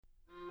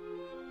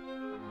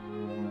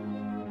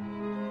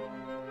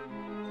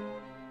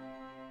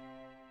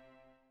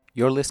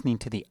You're listening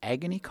to the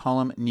Agony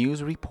Column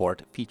News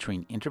Report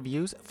featuring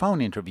interviews, phone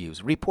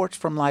interviews, reports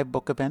from live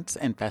book events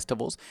and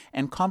festivals,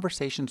 and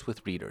conversations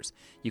with readers.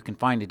 You can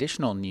find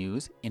additional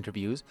news,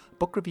 interviews,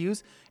 book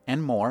reviews,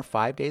 and more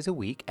 5 days a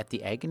week at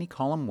the Agony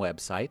Column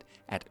website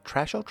at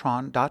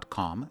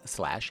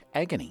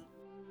trashotron.com/agony.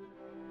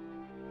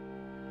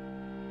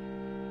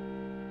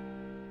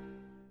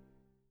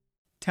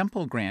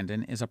 Temple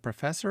Grandin is a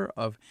professor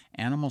of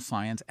animal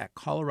science at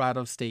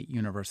Colorado State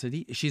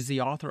University. She's the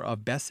author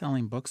of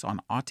best-selling books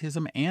on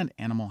autism and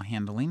animal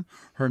handling.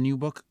 Her new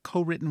book,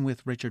 co-written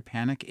with Richard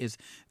Panik, is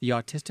The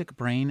Autistic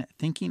Brain: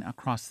 Thinking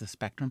Across the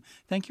Spectrum.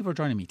 Thank you for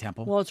joining me,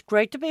 Temple. Well, it's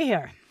great to be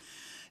here.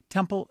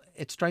 Temple,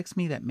 it strikes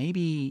me that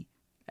maybe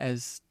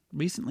as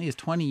recently as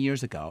 20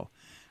 years ago,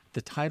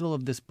 the title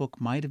of this book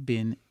might have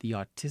been The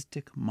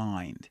Autistic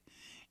Mind.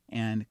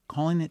 And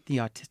calling it The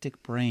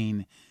Autistic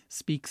Brain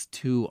speaks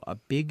to a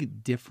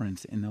big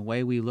difference in the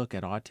way we look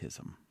at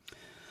autism.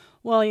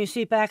 Well, you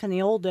see, back in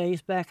the old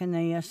days, back in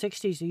the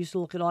 60s, they used to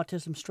look at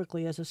autism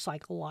strictly as a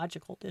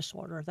psychological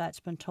disorder.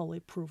 That's been totally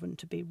proven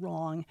to be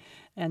wrong.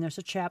 And there's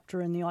a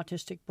chapter in The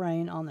Autistic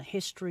Brain on the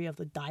history of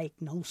the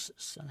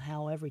diagnosis and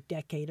how every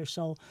decade or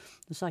so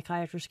the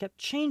psychiatrists kept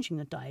changing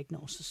the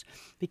diagnosis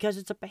because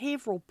it's a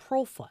behavioral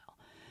profile.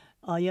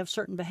 You have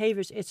certain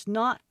behaviors. It's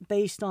not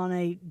based on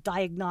a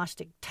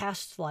diagnostic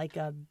test like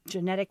a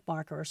genetic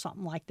marker or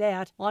something like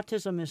that.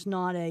 Autism is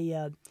not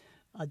a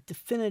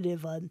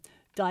definitive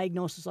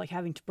diagnosis like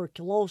having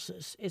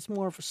tuberculosis. It's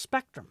more of a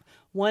spectrum.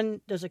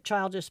 When does a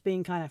child just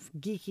being kind of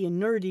geeky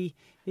and nerdy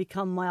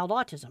become mild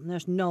autism?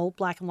 There's no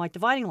black and white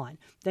dividing line.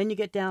 Then you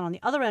get down on the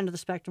other end of the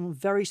spectrum,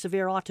 very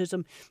severe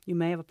autism. You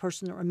may have a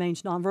person that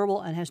remains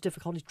nonverbal and has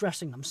difficulty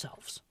dressing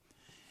themselves.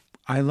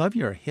 I love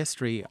your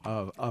history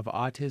of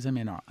autism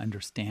and our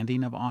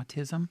understanding of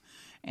autism.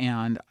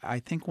 And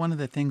I think one of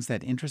the things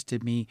that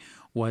interested me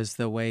was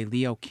the way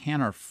Leo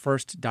Kanner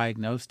first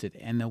diagnosed it,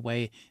 and the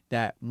way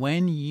that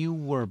when you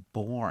were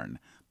born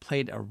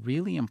played a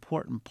really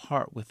important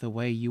part with the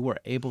way you were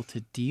able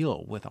to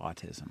deal with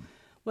autism.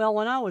 Well,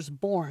 when I was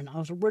born, I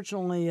was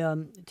originally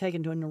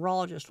taken to a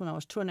neurologist when I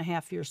was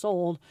 2.5 years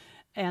old,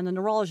 and the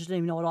neurologist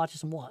didn't even know what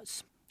autism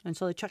was. And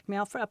so they checked me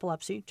out for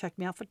epilepsy, checked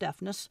me out for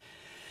deafness,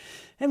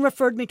 and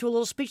referred me to a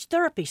little speech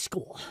therapy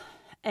school.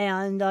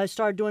 And I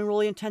started doing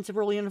really intensive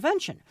early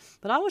intervention.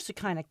 But I was the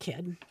kind of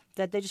kid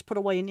that they just put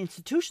away in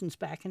institutions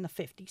back in the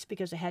 50s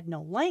because they had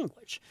no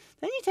language.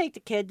 Then you take the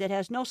kid that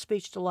has no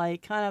speech delay,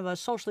 kind of a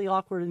socially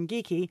awkward and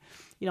geeky,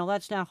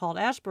 that's now called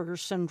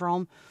Asperger's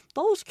syndrome.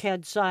 Those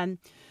kids, they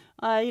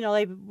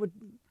would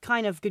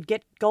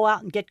could go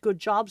out and get good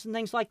jobs and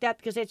things like that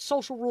because they had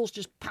social rules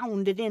just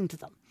pounded into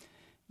them.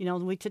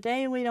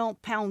 Today we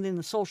don't pound in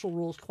the social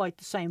rules quite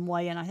the same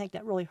way, and I think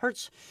that really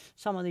hurts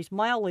some of these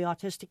mildly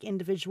autistic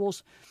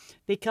individuals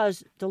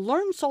because to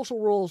learn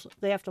social rules,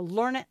 they have to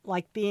learn it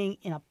like being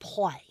in a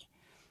play.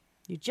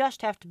 You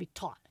just have to be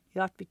taught. You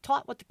have to be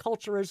taught what the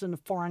culture is in a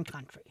foreign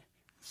country,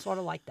 sort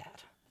of like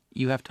that.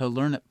 You have to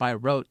learn it by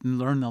rote and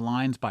learn the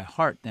lines by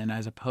heart then,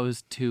 as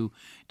opposed to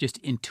just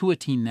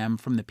intuiting them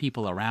from the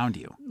people around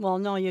you. Well,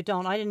 no, you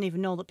don't. I didn't even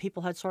know that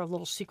people had sort of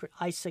little secret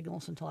eye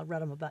signals until I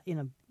read about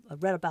them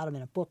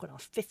in a book when I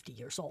was 50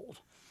 years old.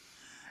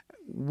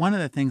 One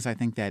of the things I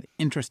think that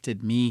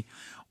interested me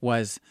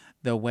was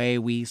the way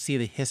we see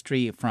the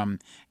history from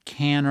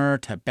Kanner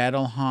to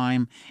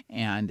Bettelheim,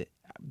 and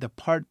the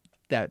part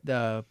that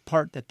the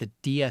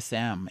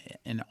DSM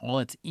in all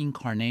its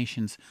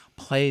incarnations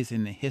plays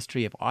in the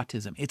history of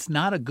autism. It's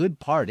not a good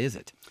part, is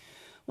it?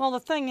 Well,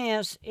 the thing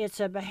is, it's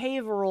a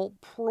behavioral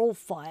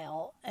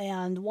profile,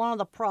 and one of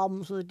the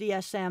problems with the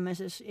DSM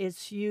is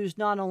it's used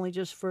not only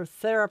just for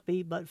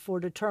therapy, but for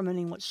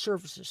determining what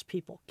services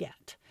people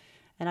get.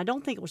 And I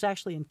don't think it was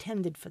actually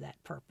intended for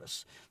that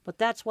purpose, but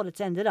that's what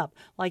it's ended up.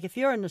 Like if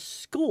you're in the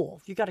school,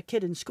 if you've got a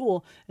kid in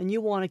school and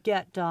you want to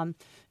get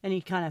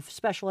any kind of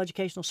special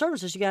educational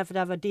services, you have to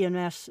have a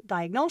DMS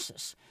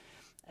diagnosis.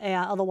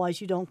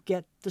 Otherwise, you don't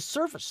get the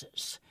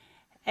services.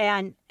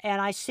 And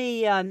I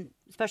see,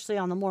 especially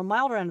on the more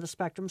milder end of the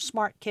spectrum,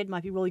 smart kid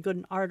might be really good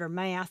in art or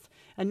math,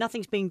 and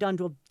nothing's being done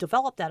to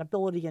develop that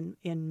ability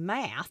in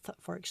math,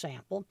 for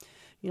example.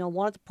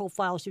 One of the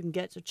profiles you can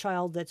get is a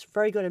child that's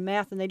very good at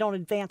math, and they don't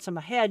advance him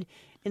ahead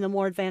in the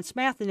more advanced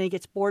math, and then he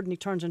gets bored and he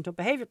turns into a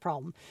behavior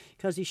problem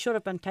because he should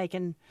have been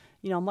taking,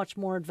 much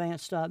more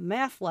advanced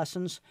math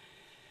lessons.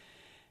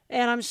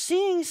 And I'm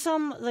seeing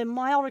some of the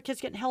milder kids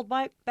getting held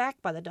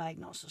back by the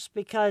diagnosis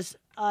because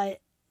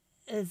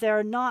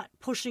they're not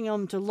pushing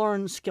them to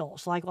learn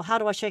skills like, well, how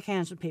do I shake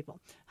hands with people?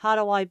 How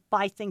do I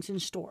buy things in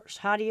stores?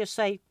 How do you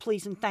say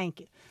please and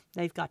thank you?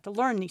 They've got to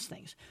learn these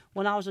things.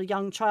 When I was a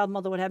young child,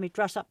 Mother would have me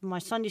dress up in my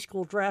Sunday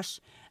school dress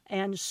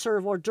and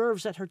serve hors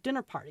d'oeuvres at her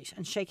dinner parties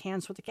and shake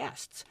hands with the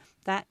guests.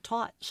 That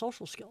taught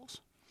social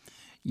skills.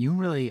 You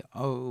really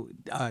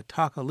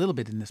talk a little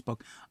bit in this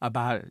book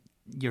about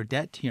your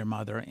debt to your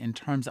mother in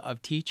terms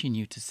of teaching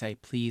you to say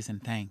please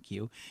and thank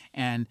you.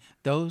 And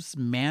those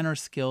manner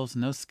skills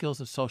and those skills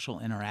of social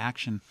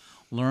interaction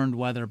learned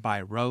whether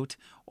by rote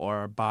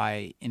or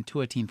by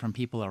intuiting from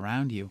people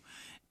around you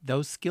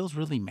those skills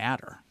really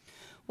matter.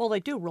 Well, they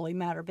do really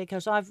matter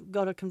because I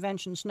go to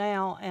conventions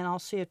now and I'll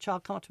see a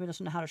child come up to me who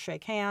doesn't know how to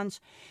shake hands.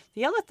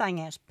 The other thing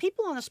is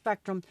people on the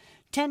spectrum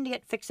tend to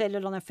get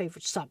fixated on their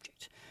favorite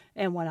subject.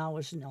 And when I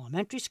was in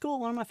elementary school,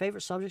 one of my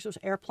favorite subjects was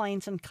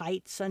airplanes and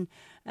kites, and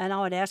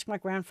I would ask my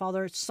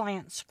grandfather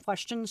science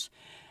questions.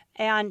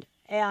 And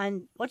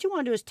what you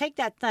want to do is take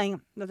that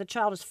thing that the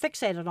child is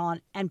fixated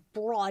on and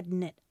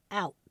broaden it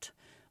out.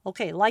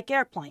 Okay, like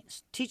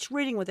airplanes. Teach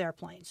reading with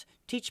airplanes.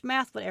 Teach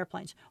math with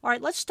airplanes. All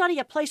right, let's study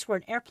a place where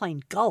an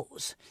airplane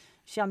goes.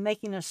 See, I'm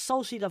making an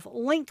associative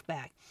link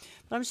back.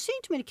 But I'm seeing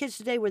too many kids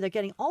today where they're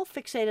getting all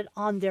fixated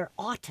on their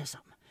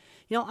autism.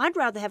 You know, I'd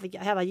rather have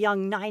a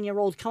young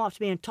 9-year-old come up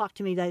to me and talk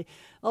to me that,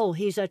 oh,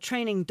 he's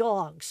training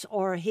dogs,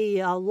 or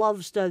he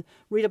loves to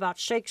read about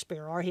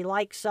Shakespeare, or he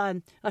likes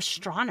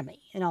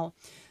astronomy, you know.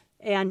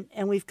 And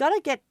we've got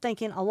to get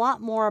thinking a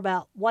lot more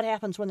about what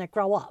happens when they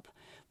grow up.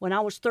 When I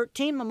was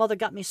 13, my mother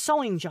got me a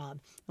sewing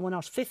job. And when I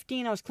was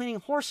 15, I was cleaning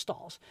horse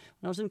stalls.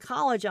 When I was in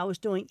college, I was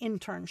doing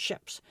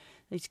internships.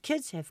 These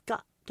kids have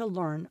got to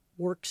learn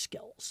work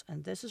skills.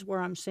 And this is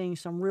where I'm seeing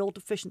some real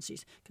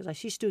deficiencies, because I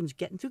see students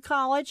getting through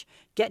college,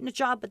 getting a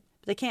job, but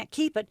they can't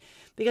keep it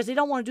because they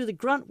don't want to do the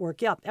grunt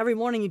work. Yep, every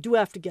morning you do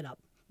have to get up.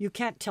 You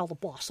can't tell the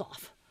boss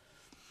off.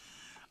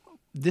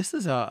 This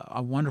is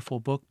a wonderful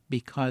book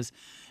because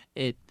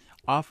it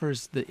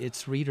offers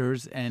its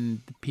readers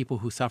and the people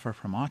who suffer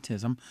from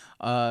autism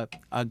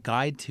a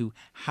guide to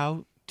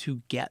how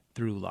to get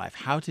through life,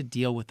 how to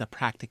deal with the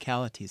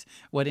practicalities.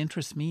 What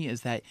interests me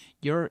is that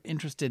you're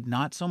interested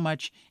not so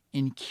much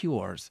in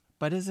cures,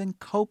 but as in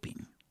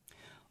coping.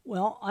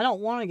 Well, I don't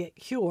want to get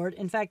cured.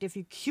 In fact, if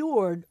you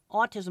cured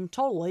autism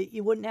totally,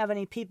 you wouldn't have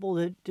any people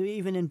to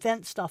even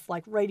invent stuff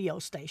like radio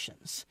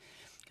stations.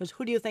 Because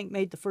who do you think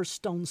made the first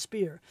stone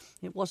spear?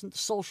 It wasn't the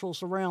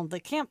socials around the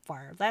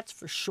campfire, that's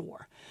for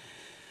sure.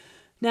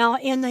 Now,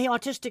 in the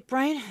autistic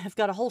brain, I've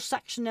got a whole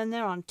section in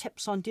there on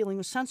tips on dealing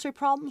with sensory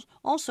problems,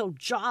 also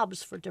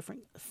jobs for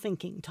different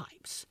thinking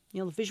types.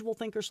 You know, the visual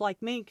thinkers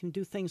like me can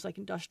do things like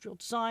industrial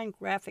design,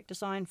 graphic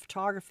design,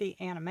 photography,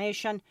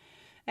 animation.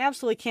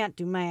 Absolutely can't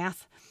do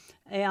math.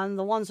 And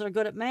the ones that are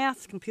good at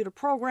math, computer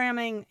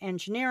programming,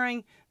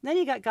 engineering. Then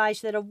you got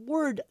guys that are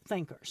word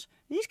thinkers.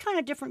 These kind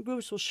of different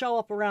groups will show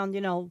up around,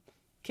 you know,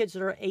 kids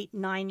that are 8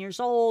 and 9 years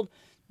old.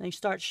 They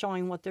start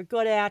showing what they're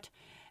good at.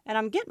 And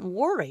I'm getting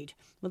worried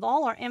with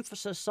all our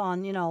emphasis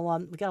on, you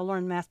know, we got to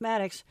learn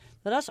mathematics,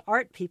 that us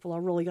art people are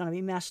really going to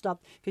be messed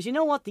up. Because you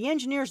know what? The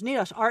engineers need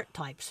us art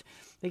types.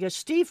 Because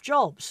Steve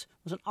Jobs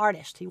was an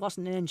artist. He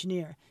wasn't an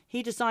engineer.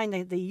 He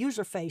designed the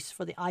user face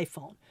for the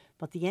iPhone.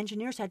 But the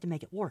engineers had to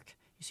make it work.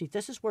 You see,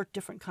 this is where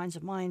different kinds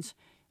of minds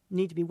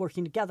need to be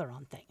working together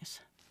on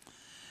things.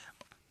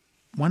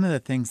 One of the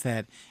things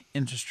that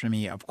interests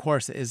me, of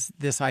course, is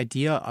this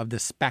idea of the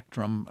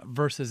spectrum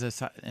versus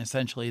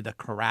essentially the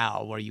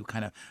corral where you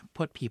kind of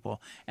put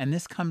people. And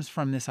this comes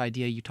from this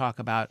idea you talk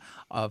about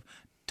of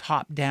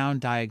top-down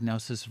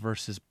diagnosis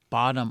versus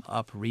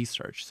bottom-up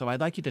research. So I'd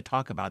like you to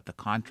talk about the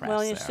contrast there.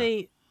 Well, you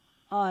see,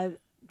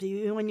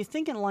 when you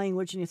think in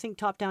language and you think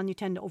top-down, you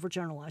tend to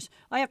overgeneralize.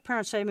 I have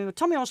parents say to me, well,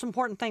 tell me the most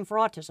important thing for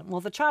autism. Well,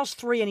 if the child's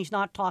 3 and he's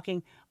not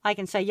talking, I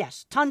can say,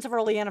 yes, tons of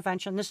early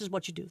intervention. This is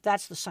what you do.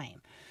 That's the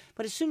same.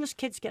 But as soon as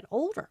kids get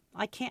older,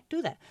 I can't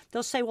do that.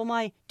 They'll say, well,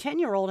 my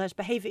 10-year-old has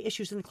behavior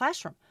issues in the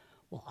classroom.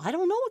 Well, I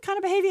don't know what kind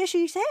of behavior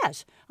issues he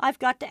has. I've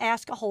got to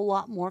ask a whole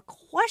lot more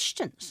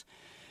questions.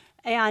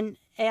 And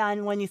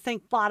when you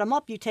think bottom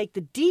up, you take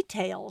the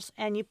details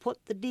and you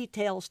put the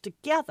details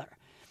together.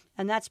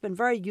 And that's been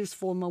very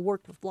useful in my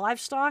work with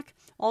livestock.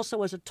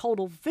 Also, as a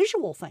total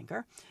visual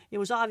thinker, it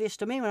was obvious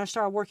to me when I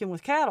started working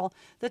with cattle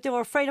that they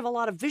were afraid of a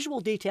lot of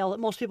visual detail that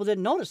most people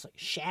didn't notice, like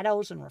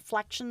shadows and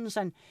reflections.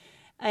 And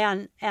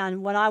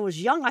when I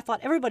was young, I thought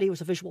everybody was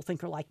a visual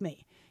thinker like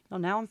me. Well,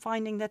 now I'm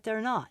finding that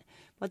they're not.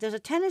 But there's a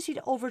tendency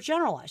to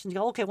overgeneralize and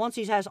go, okay, once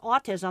he has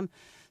autism,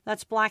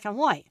 that's black and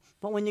white.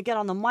 But when you get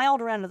on the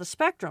milder end of the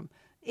spectrum,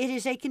 it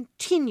is a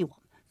continuum.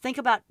 Think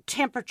about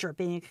temperature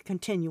being a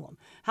continuum.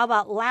 How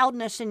about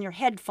loudness in your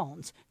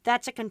headphones?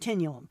 That's a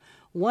continuum.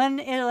 When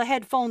are the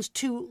headphones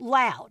too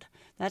loud?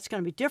 That's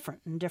going to be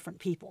different in different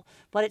people.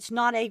 But it's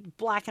not a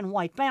black and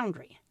white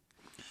boundary.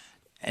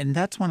 And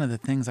that's one of the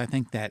things I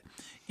think that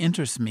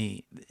interests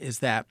me is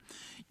that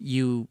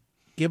you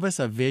give us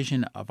a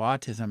vision of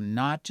autism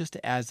not just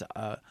as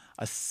a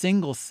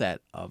single set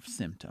of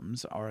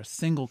symptoms or a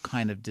single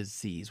kind of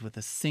disease with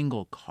a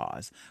single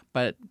cause,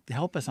 but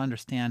help us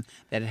understand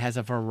that it has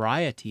a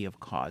variety of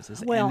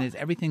causes and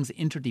everything's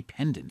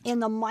interdependent.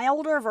 In the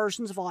milder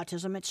versions of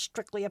autism, it's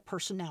strictly a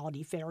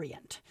personality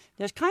variant.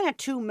 There's kind of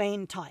 2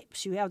 main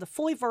types. You have the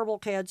fully verbal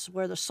kids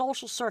where the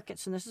social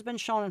circuits, and this has been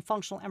shown in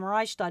functional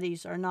MRI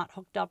studies, are not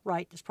hooked up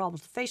right. There's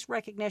problems with face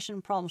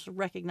recognition, problems with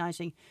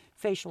recognizing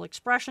facial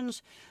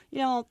expressions. You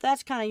know,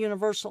 that's kind of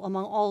universal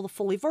among all the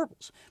fully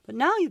verbals. But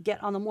now you get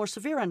on the more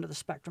severe end of the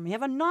spectrum. You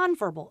have a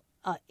nonverbal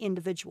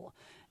individual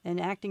and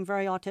acting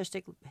very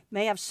autistic,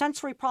 may have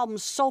sensory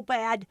problems so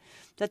bad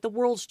that the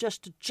world's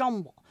just a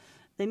jumble.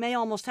 They may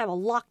almost have a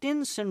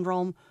locked-in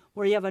syndrome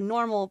where you have a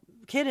normal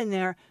kid in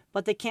there,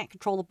 but they can't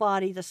control the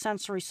body. The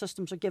sensory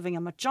systems are giving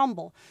them a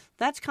jumble.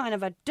 That's kind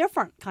of a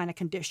different kind of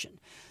condition.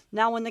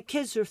 Now, when the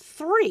kids are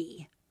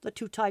 3, the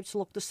two types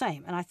look the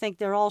same. And I think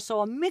they're also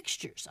a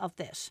mixtures of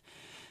this.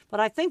 But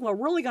I think we're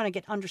really going to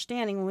get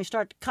understanding when we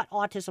start to cut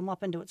autism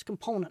up into its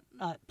component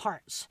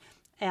parts.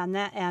 And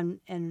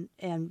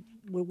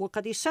we'll look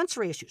at these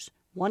sensory issues.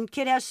 One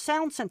kid has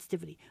sound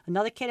sensitivity.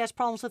 Another kid has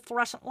problems with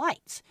fluorescent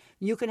lights.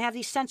 You can have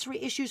these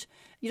sensory issues.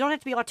 You don't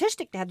have to be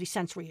autistic to have these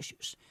sensory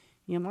issues.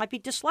 You might be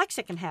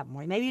dyslexic and have them,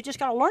 or maybe you just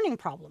got a learning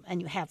problem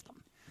and you have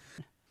them.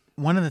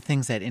 One of the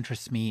things that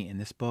interests me in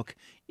this book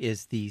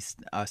is the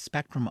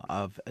spectrum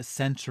of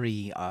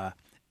sensory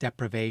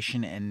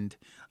deprivation and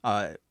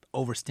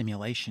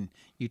overstimulation.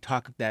 You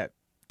talk that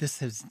this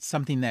is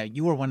something that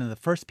you were one of the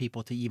first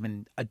people to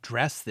even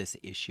address this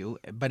issue,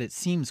 but it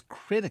seems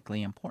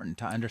critically important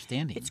to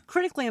understanding. It's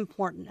critically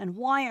important, and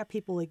why are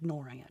people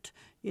ignoring it?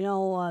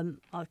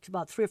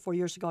 About 3 or 4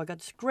 years ago, I got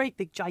this great,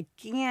 big,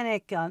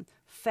 gigantic,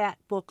 fat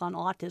book on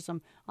autism.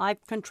 I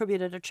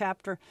contributed a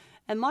chapter,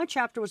 and my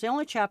chapter was the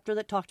only chapter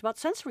that talked about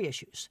sensory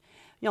issues.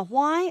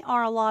 Why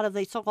are a lot of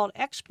the so-called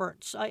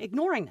experts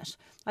ignoring this?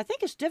 I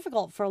think it's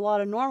difficult for a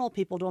lot of normal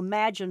people to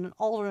imagine an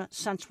alternate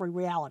sensory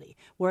reality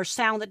where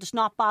sound that does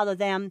not bother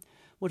them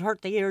would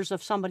hurt the ears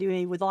of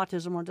somebody with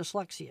autism or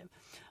dyslexia,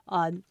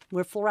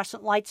 where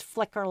fluorescent lights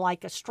flicker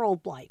like a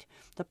strobe light.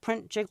 The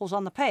print jiggles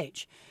on the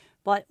page.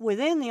 But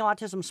within the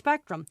autism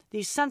spectrum,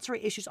 these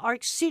sensory issues are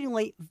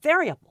exceedingly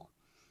variable.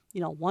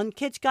 One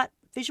kid's got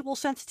visual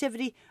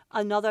sensitivity,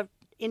 another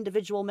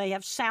individual may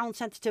have sound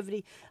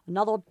sensitivity,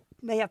 another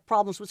may have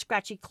problems with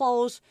scratchy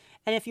clothes.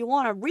 And if you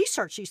want to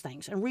research these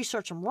things and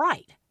research them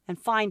right and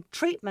find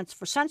treatments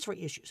for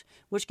sensory issues,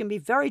 which can be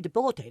very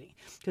debilitating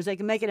because they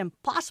can make it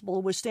impossible to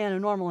withstand a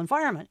normal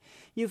environment,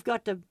 you've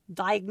got to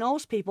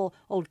diagnose people.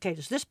 Okay,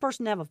 does this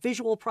person have a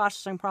visual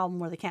processing problem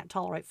where they can't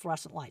tolerate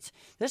fluorescent lights?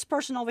 This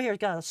person over here has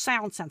got a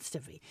sound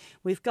sensitivity.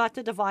 We've got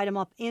to divide them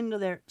up into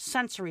their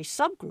sensory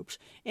subgroups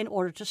in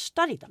order to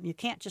study them. You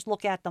can't just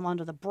look at them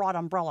under the broad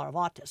umbrella of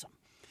autism.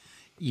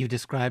 You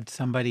described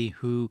somebody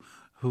who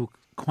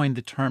coined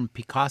the term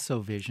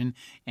Picasso vision,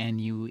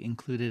 and you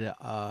included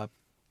a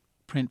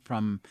print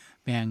from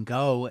Van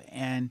Gogh,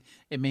 and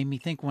it made me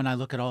think, when I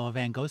look at all of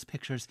Van Gogh's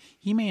pictures,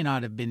 he may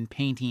not have been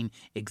painting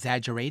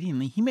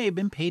exaggeratingly. He may have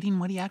been painting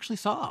what he actually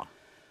saw.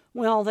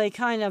 Well, they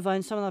kind of,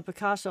 in some of the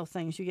Picasso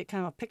things, you get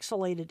kind of a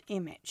pixelated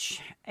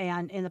image.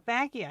 And in the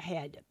back of your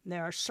head,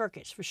 there are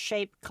circuits for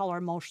shape,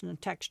 color, motion,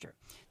 and texture.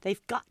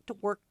 They've got to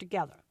work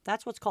together.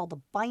 That's what's called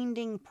the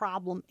binding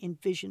problem in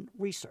vision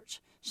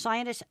research.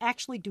 Scientists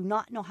actually do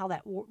not know how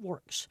that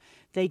works.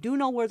 They do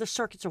know where the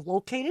circuits are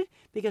located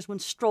because when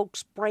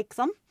strokes break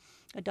them,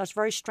 it does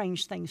very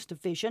strange things to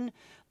vision,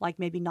 like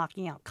maybe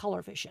knocking out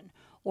color vision.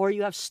 Or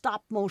you have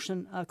stop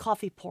motion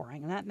coffee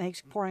pouring, and that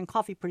makes pouring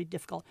coffee pretty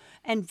difficult.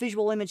 And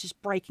visual images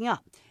breaking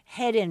up.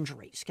 Head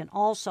injuries can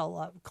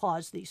also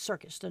cause these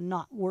circuits to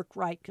not work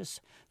right because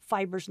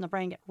fibers in the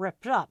brain get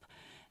ripped up.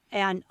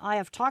 And I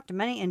have talked to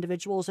many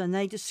individuals, and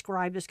they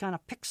describe this kind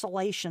of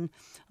pixelation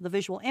of the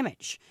visual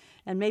image.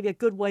 And maybe a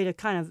good way to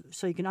kind of,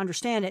 so you can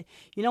understand it,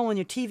 when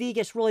your TV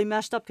gets really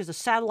messed up because the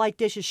satellite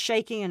dish is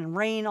shaking and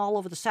rain all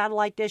over the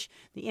satellite dish,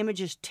 the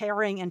image is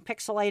tearing and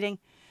pixelating.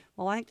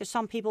 Well, I think there's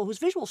some people whose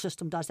visual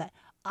system does that.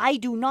 I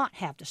do not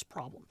have this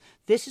problem.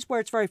 This is where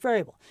it's very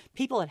variable.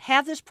 People that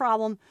have this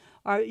problem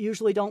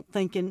usually don't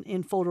think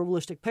in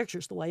photorealistic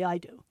pictures the way I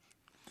do.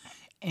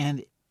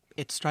 And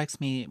it strikes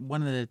me,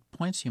 one of the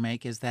points you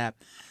make is that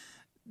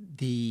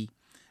the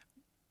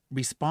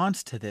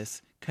response to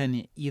this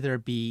can either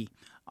be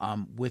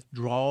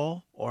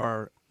withdrawal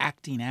or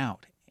acting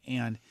out,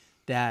 and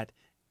that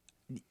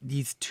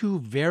these two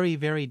very,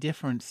 very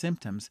different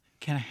symptoms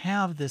can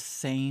have the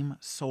same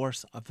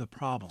source of the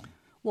problem.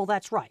 Well,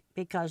 that's right,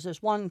 because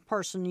there's one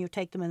person, you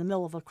take them in the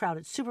middle of a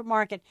crowded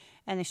supermarket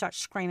and they start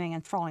screaming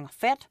and throwing a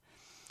fit.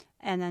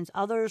 And then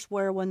others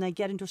where when they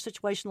get into a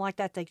situation like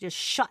that, they just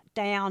shut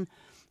down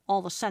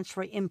all the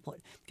sensory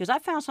input. Because I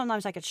found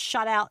sometimes I could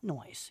shut out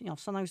noise.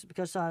 Sometimes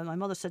because my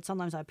mother said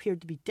sometimes I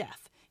appeared to be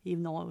deaf,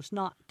 even though I was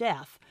not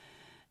deaf.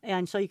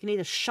 And so you can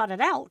either shut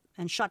it out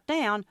and shut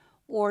down,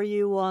 or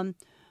you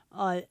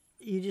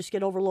just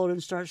get overloaded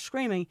and start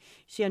screaming.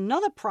 See,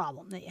 another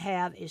problem that you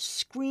have is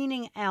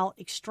screening out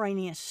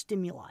extraneous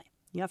stimuli.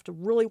 You have to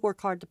really work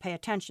hard to pay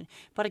attention.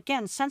 But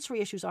again, sensory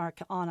issues are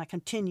on a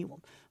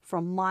continuum,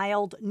 from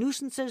mild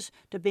nuisances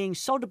to being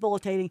so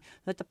debilitating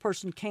that the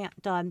person can't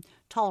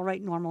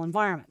tolerate normal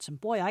environments. And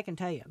boy, I can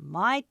tell you,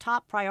 my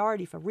top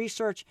priority for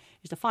research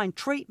is to find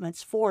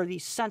treatments for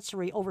these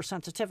sensory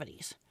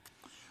oversensitivities.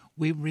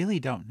 We really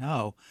don't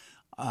know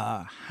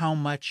how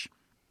much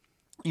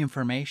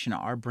information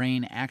our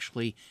brain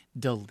actually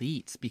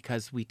deletes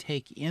because we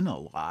take in a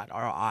lot.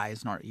 Our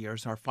eyes and our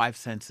ears, our five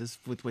senses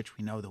with which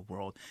we know the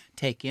world,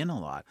 take in a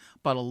lot.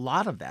 But a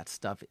lot of that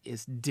stuff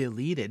is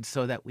deleted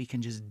so that we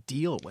can just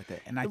deal with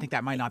it. And I think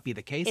that might not be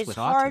the case with autism. It's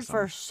hard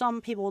for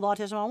some people with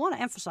autism. I want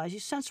to emphasize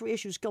these sensory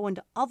issues go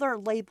into other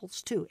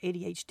labels too.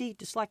 ADHD,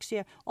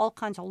 dyslexia, all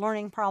kinds of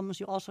learning problems.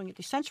 You also get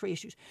these sensory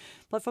issues.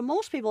 But for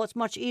most people, it's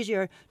much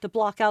easier to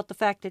block out the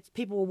fact that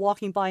people were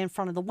walking by in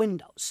front of the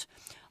windows.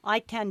 I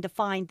tend to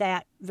find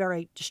that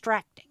very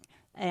distracting,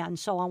 and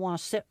so I want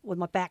to sit with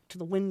my back to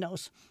the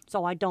windows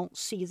so I don't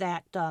see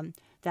that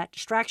that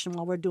distraction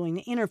while we're doing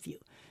the interview.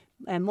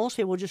 And most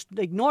people just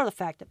ignore the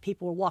fact that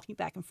people are walking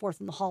back and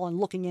forth in the hall and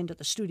looking into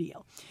the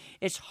studio.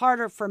 It's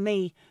harder for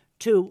me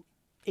to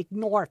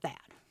ignore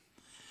that.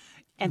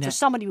 And for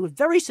somebody with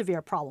very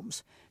severe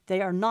problems,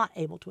 they are not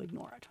able to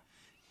ignore it.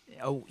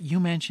 Oh, you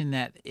mentioned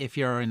that if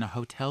you're in a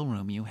hotel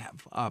room, you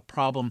have a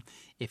problem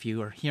if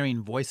you are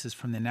hearing voices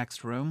from the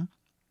next room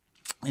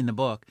in the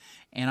book.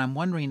 And I'm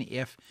wondering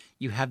if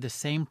you have the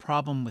same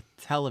problem with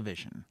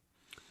television,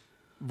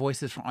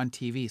 voices on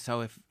TV.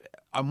 So if,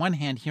 on one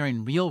hand,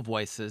 hearing real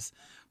voices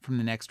from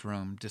the next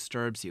room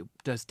disturbs you,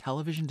 does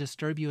television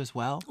disturb you as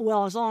well?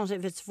 Well, as long as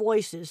if it's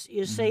voices,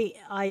 you say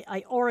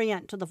I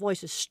orient to the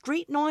voices.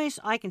 Street noise,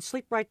 I can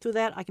sleep right through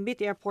that. I can be at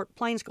the airport,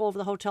 planes go over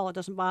the hotel, it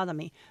doesn't bother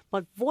me.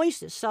 But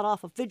voices set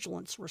off a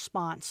vigilance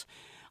response.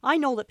 I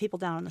know that people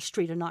down on the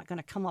street are not going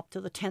to come up to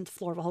the 10th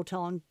floor of a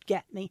hotel and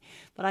get me,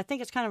 but I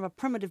think it's kind of a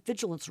primitive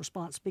vigilance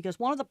response because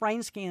one of the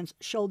brain scans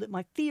showed that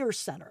my fear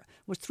center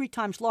was 3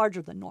 times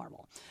larger than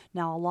normal.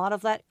 Now, a lot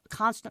of that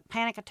constant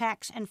panic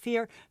attacks and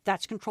fear,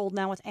 that's controlled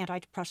now with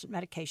antidepressant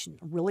medication.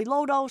 Really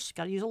low dose,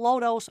 got to use a low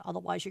dose,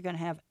 otherwise you're going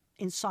to have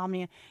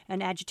insomnia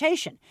and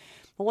agitation.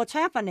 But what's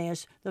happened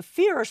is the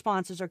fear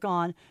responses are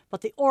gone,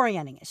 but the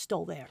orienting is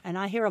still there. And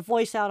I hear a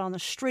voice out on the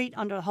street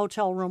under the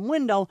hotel room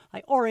window,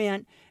 I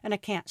orient and I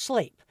can't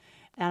sleep.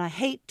 And I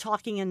hate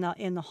talking in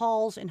the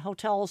halls in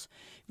hotels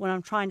when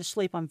I'm trying to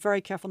sleep. I'm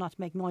very careful not to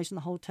make noise in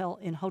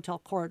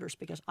hotel corridors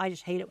because I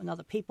just hate it when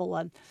other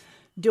people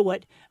do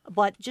it.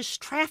 But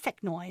just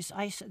traffic noise,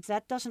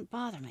 that doesn't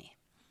bother me.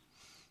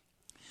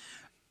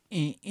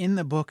 In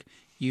the book,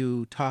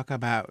 you talk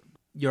about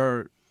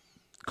your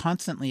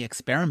constantly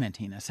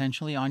experimenting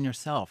essentially on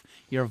yourself.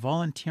 You're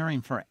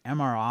volunteering for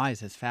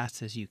MRIs as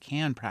fast as you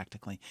can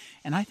practically.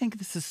 And I think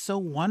this is so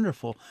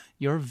wonderful,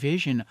 your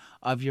vision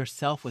of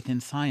yourself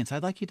within science.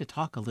 I'd like you to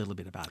talk a little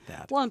bit about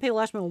that. Well, and people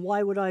ask me, well,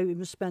 why would I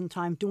even spend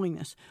time doing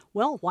this?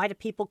 Well, why do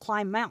people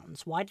climb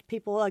mountains? Why do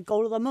people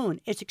go to the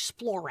moon? It's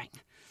exploring,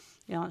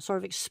 sort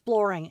of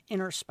exploring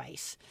inner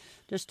space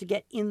just to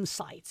get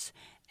insights.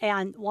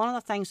 And one of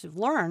the things we've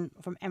learned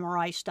from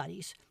MRI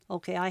studies,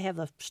 okay, I have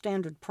a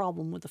standard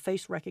problem with the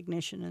face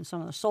recognition and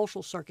some of the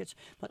social circuits,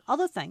 but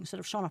other things that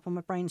have shown up on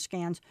my brain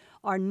scans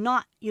are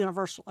not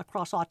universal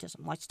across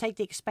autism. Let's take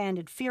the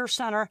expanded fear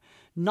center.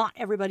 Not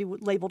everybody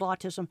labeled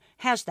autism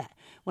has that.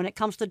 When it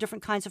comes to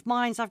different kinds of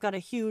minds, I've got a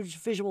huge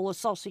visual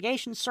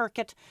association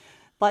circuit,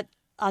 but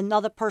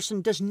another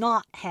person does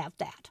not have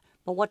that.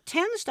 But what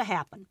tends to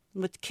happen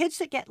with kids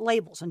that get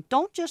labels, and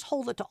don't just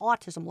hold it to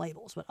autism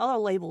labels, but other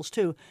labels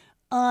too,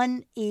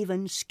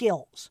 uneven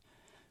skills.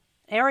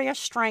 Area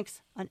strength,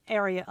 an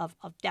area of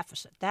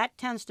deficit. That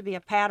tends to be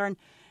a pattern,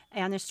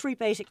 and there's 3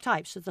 basic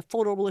types. There's the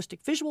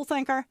photorealistic visual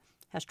thinker,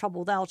 has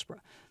trouble with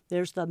algebra.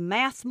 There's the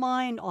math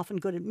mind, often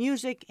good at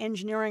music,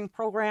 engineering,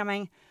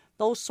 programming,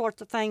 those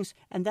sorts of things,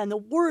 and then the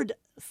word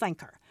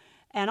thinker.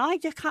 And I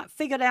just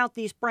figured out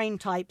these brain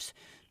types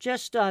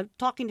just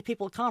talking to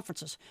people at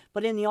conferences.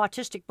 But in the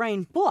Autistic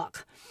Brain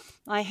book,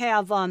 I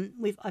have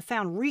I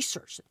found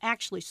research that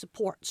actually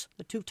supports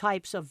the 2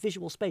 types of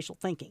visual spatial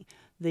thinking,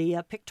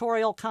 the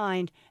pictorial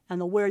kind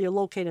and the where you're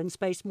located in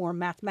space, more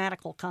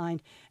mathematical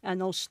kind. And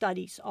those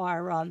studies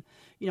are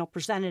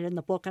presented in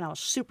the book, and I was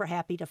super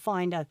happy to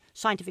find a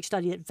scientific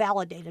study that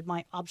validated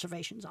my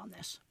observations on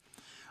this.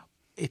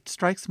 It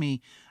strikes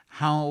me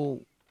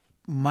how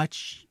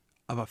much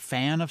of a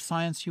fan of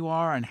science you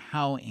are and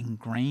how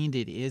ingrained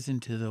it is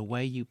into the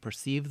way you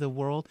perceive the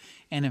world.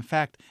 And in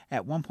fact,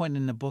 at one point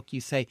in the book, you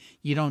say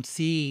you don't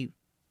see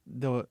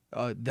your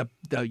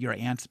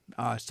aunt's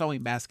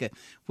sewing basket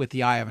with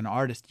the eye of an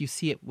artist. You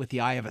see it with the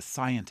eye of a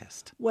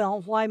scientist.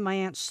 Well, why my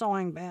aunt's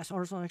sewing basket,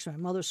 or actually my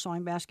mother's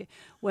sewing basket?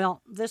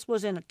 Well, this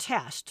was in a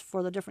test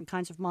for the different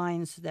kinds of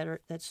minds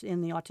that's in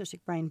the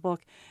Autistic Brain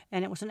book,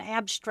 and it was an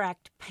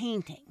abstract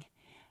painting.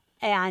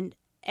 And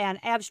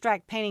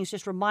abstract paintings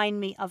just remind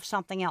me of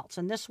something else.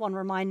 And this one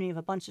reminded me of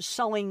a bunch of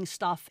sewing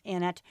stuff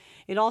in it.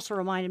 It also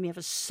reminded me of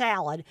a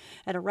salad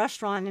at a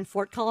restaurant in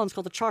Fort Collins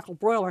called the Charcoal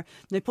Broiler.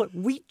 And they put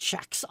wheat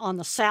checks on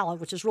the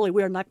salad, which is really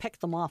weird, and I picked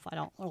them off. I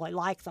don't really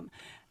like them.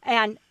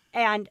 And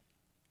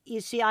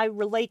you see, I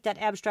relate that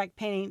abstract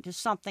painting to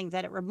something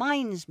that it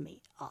reminds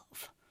me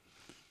of.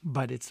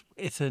 But it's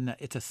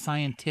a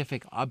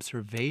scientific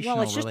observational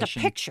Well, it's just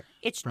relation. a picture.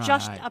 It's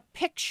just a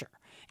picture.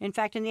 In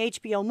fact, in the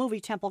HBO movie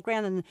Temple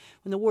Grandin,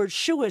 when the word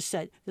shoe is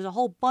said, there's a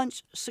whole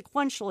bunch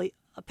sequentially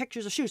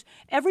pictures of shoes.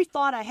 Every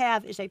thought I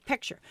have is a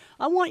picture.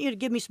 I want you to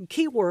give me some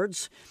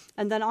keywords,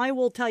 and then I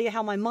will tell you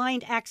how my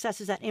mind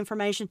accesses that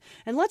information.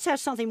 And let's have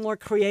something more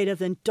creative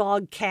than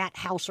dog, cat,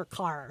 house, or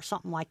car, or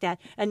something like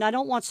that. And I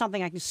don't want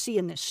something I can see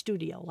in this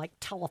studio, like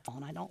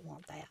telephone. I don't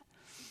want that.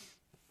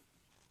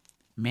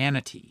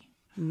 Manatee.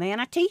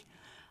 Manatee?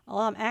 Well,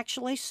 I'm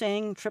actually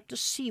saying a trip to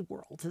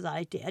SeaWorld that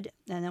I did,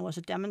 and there was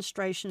a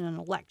demonstration and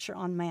a lecture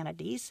on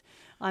manatees.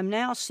 I'm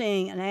now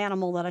seeing an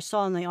animal that I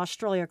saw in the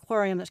Australia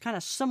Aquarium that's kind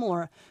of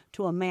similar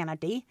to a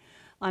manatee.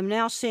 I'm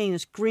now seeing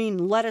this green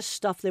lettuce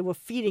stuff. They were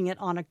feeding it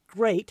on a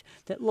grate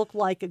that looked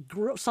like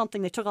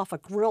something they took off a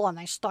grill and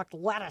they stuck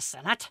lettuce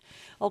in it.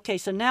 Okay,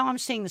 so now I'm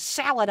seeing the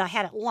salad I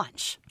had at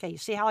lunch. Okay, you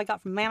see how I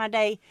got from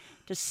manatee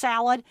to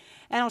salad?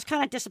 And I was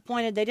kind of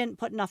disappointed they didn't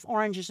put enough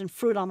oranges and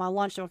fruit on my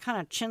lunch. They were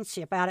kind of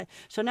chintzy about it.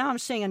 So now I'm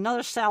seeing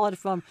another salad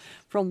from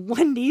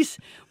Wendy's,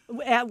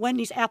 at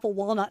Wendy's apple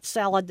walnut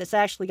salad that's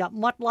actually got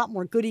a lot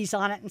more goodies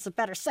on it and it's a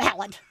better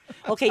salad.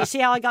 Okay, you see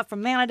how I got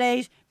from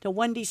manatee to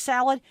Wendy's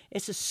salad?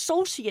 It's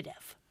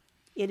associative.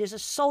 It is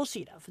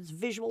associative. It's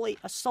visually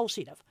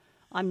associative.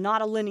 I'm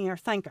not a linear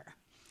thinker.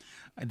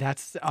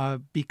 That's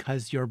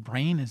because your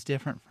brain is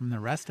different from the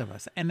rest of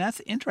us. And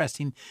that's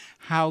interesting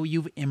how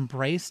you've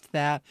embraced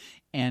that.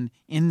 And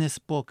in this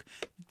book,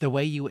 the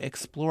way you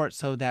explore it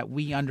so that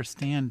we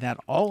understand that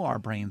all our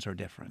brains are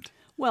different.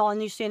 Well,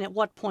 and you're saying at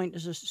what point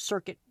does a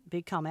circuit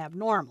become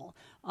abnormal?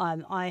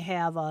 I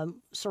have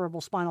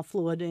cerebral spinal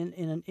fluid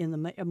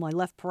in my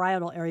left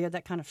parietal area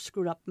that kind of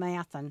screwed up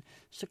math and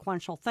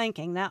sequential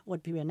thinking. That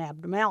would be an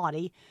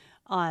abnormality.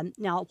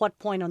 Now, at what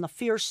point on the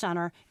fear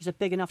center is it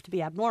big enough to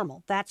be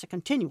abnormal? That's a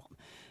continuum.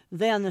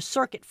 Then the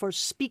circuit for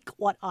speak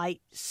what I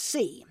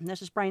see. And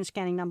this is brain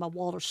scanning done by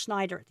Walter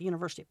Snyder at the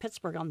University of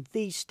Pittsburgh on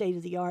the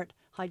state-of-the-art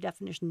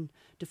high-definition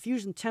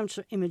diffusion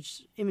temperature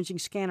imaging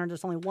scanner.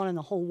 There's only one in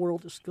the whole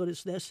world as good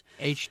as this.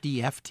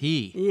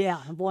 HDFT. Yeah,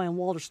 and boy, and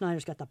Walter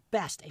Snyder's got the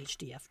best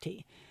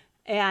HDFT.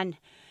 And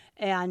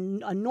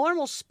a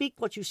normal speak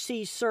what you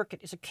see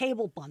circuit is a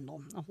cable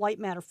bundle of white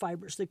matter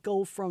fibers that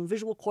go from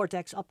visual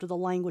cortex up to the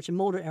language and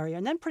motor area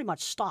and then pretty much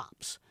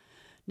stops.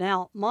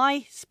 Now,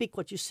 my speak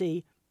what you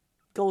see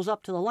goes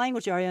up to the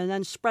language area and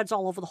then spreads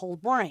all over the whole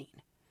brain.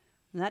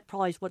 And that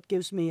probably is what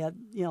gives me a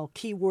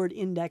keyword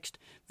indexed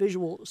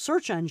visual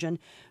search engine,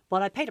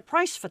 but I paid a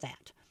price for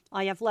that.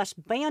 I have less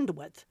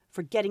bandwidth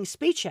for getting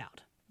speech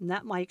out. And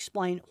that might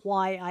explain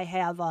why I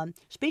have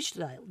speech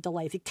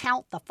delay. If you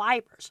count the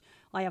fibers,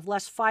 I have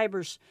less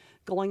fibers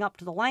going up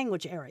to the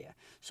language area.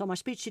 So my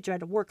speech teacher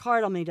had to work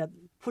hard on me to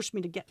push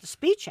me to get the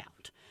speech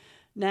out.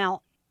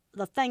 Now,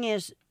 the thing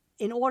is,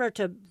 in order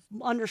to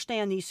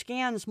understand these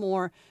scans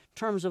more in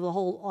terms of the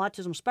whole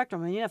autism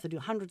spectrum, I mean, you have to do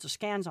hundreds of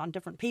scans on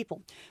different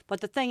people.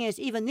 But the thing is,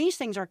 even these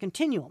things are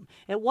continuum.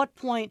 At what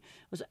point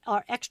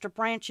are extra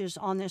branches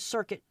on this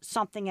circuit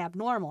something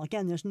abnormal?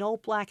 Again, there's no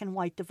black and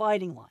white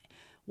dividing line.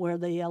 Where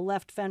the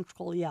left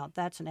ventricle,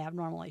 that's an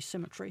abnormal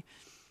asymmetry.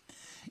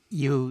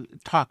 You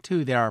talk,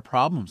 too, there are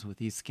problems with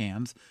these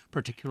scans,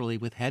 particularly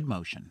with head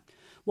motion.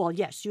 Well,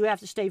 yes, you have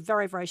to stay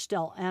very, very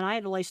still. And I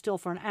had to lay still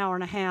for an hour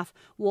and a half.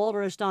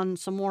 Walter has done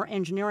some more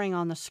engineering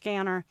on the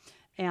scanner,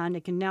 and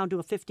it can now do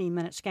a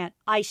 15-minute scan.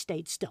 I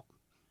stayed still.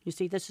 You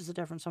see, this is the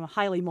difference. I'm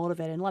highly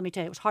motivated. And let me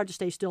tell you, it was hard to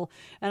stay still.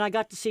 And I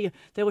got to see,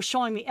 they were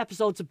showing me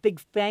episodes of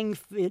Big Bang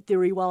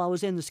Theory while I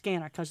was in the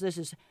scanner, because this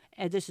is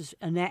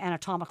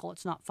anatomical.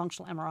 It's not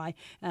functional MRI.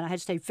 And I had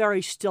to stay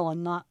very still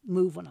and not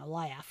move when I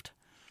laughed.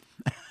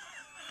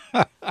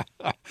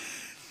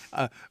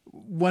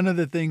 One of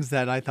the things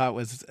that I thought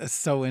was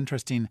so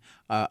interesting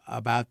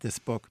about this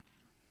book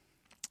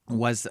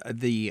was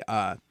the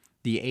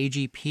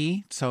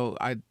AGP, so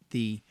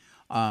the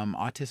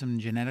Autism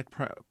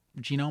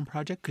Genome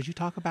Project. Could you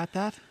talk about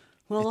that?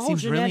 Well, it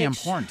seems really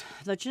important.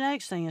 The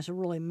genetics thing is a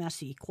really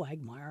messy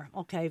quagmire.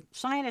 Okay,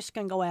 scientists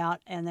can go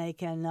out and they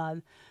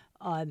can,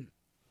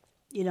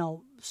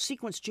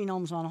 sequence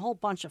genomes on a whole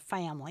bunch of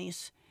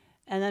families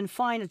and then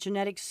find a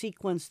genetic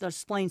sequence that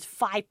explains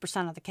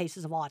 5% of the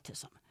cases of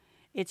autism.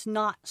 It's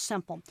not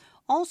simple.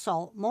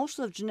 Also, most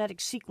of the genetic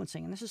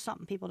sequencing, and this is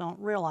something people don't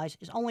realize,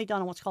 is only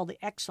done on what's called the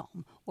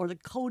exome, or the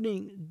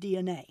coding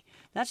DNA.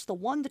 That's the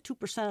 1% to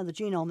 2% of the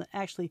genome that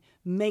actually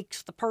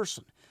makes the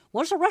person.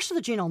 What does the rest of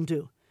the genome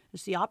do?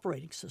 It's the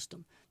operating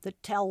system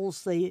that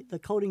tells the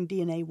coding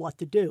DNA what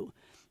to do.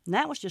 And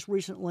that was just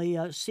recently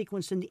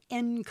sequenced in the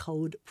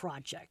ENCODE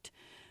project.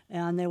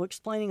 And they were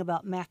explaining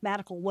about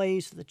mathematical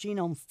ways that the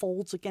genome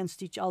folds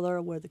against each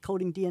other, where the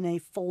coding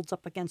DNA folds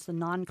up against the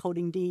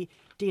non-coding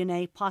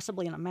DNA,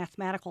 possibly in a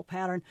mathematical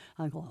pattern.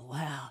 I'm going,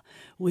 wow,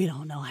 we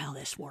don't know how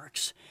this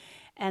works.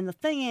 And the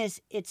thing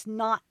is, it's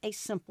not a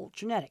simple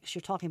genetics.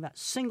 You're talking about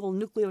single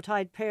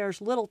nucleotide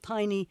pairs, little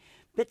tiny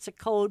bits of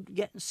code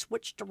getting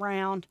switched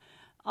around.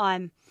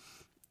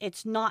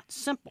 It's not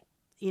simple.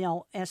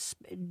 As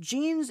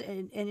genes,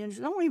 and I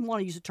don't even want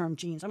to use the term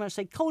genes. I'm going to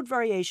say code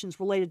variations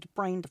related to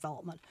brain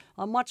development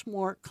are much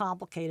more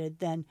complicated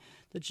than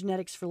the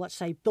genetics for, let's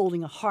say,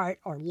 building a heart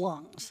or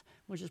lungs,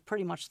 which is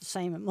pretty much the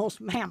same in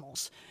most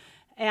mammals.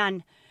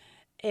 And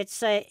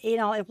it's at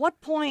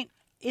what point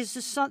is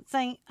this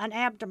something, an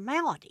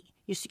abnormality?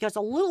 You see, because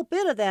a little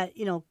bit of that,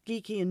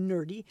 geeky and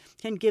nerdy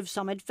can give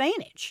some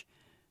advantage.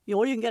 You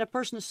can get a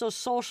person that's so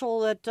social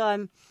that,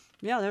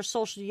 they're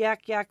social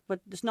yak, but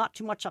there's not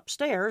too much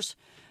upstairs.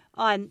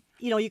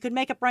 You could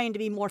make a brain to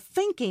be more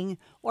thinking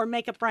or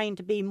make a brain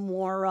to be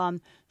more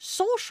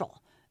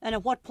social. And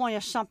at what point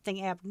is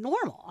something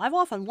abnormal? I've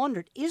often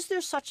wondered, is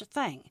there such a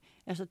thing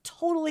as a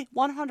totally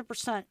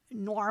 100%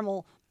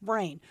 normal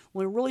brain?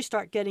 When we really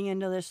start getting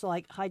into this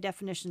like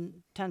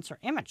high-definition tensor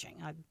imaging,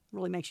 it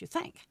really makes you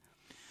think.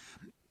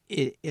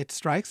 It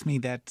strikes me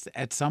that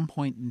at some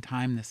point in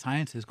time, the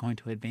science is going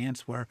to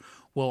advance where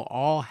we'll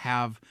all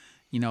have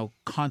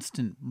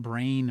constant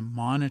brain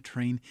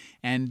monitoring,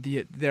 and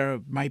there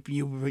might be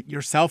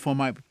your cell phone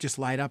might just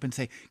light up and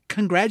say,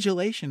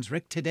 "Congratulations,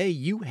 Rick! Today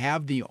you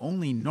have the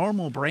only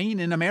normal brain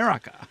in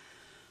America."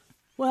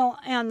 Well,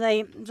 and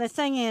the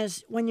thing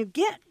is, when you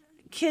get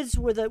kids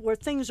where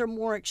things are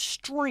more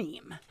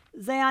extreme,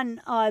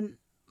 then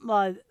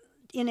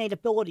innate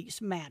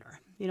abilities matter.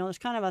 There's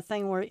kind of a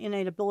thing where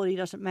innate ability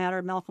doesn't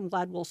matter. Malcolm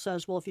Gladwell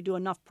says, well, if you do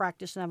enough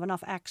practice and have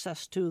enough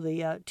access to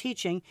the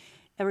teaching,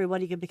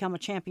 everybody can become a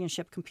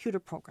championship computer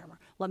programmer.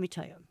 Let me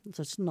tell you,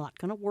 it's not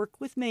going to work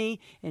with me.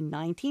 In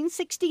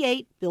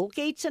 1968, Bill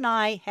Gates and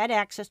I had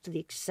access to the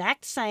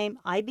exact same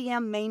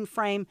IBM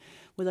mainframe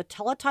with a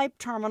teletype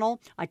terminal.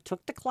 I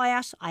took the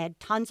class. I had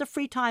tons of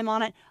free time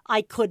on it.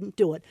 I couldn't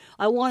do it.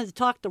 I wanted to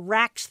talk to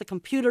Rax, the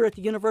computer at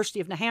the University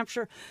of New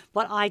Hampshire,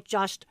 but I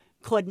just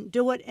couldn't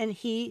do it, and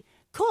he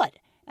could.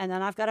 And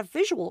then I've got a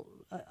visual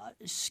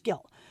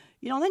skill.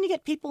 Then you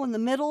get people in the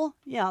middle.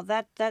 Yeah,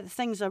 that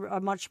things are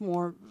much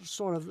more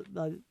sort of,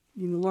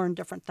 you learn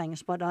different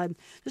things. But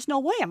there's no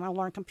way I'm going to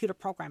learn computer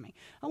programming.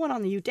 I went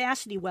on the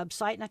Udacity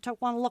website, and I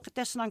took one look at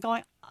this, and I'm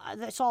going,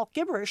 that's all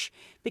gibberish,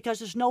 because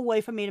there's no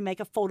way for me to make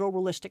a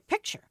photorealistic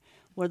picture.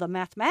 Where the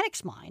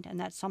mathematics mind, and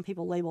that some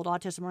people labeled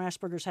autism or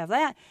Asperger's have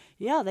that,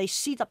 they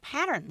see the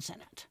patterns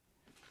in it.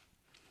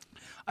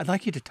 I'd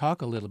like you to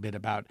talk a little bit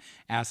about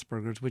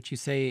Asperger's, which you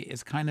say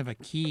is kind of a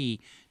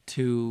key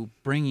to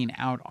bringing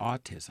out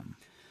autism.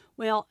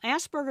 Well,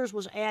 Asperger's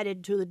was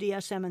added to the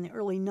DSM in the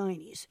early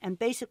 90s, and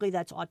basically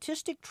that's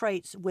autistic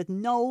traits with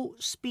no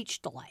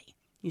speech delay.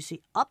 You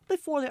see, up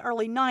before the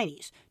early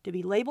 90s, to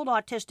be labeled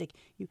autistic,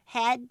 you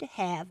had to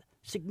have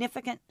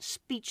significant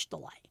speech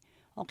delay.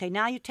 Okay,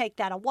 now you take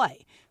that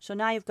away. So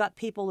now you've got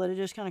people that are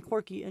just kind of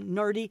quirky and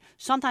nerdy,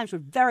 sometimes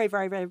with very,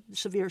 very, very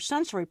severe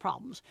sensory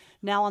problems,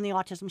 now on the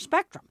autism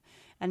spectrum.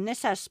 And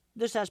this has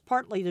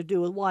partly to do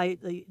with why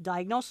the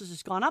diagnosis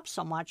has gone up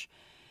so much.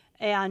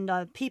 And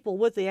people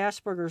with the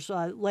Asperger's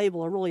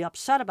label are really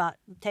upset about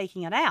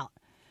taking it out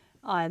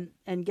and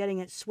getting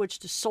it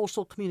switched to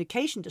social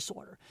communication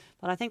disorder.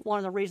 But I think one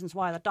of the reasons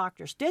why the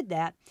doctors did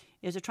that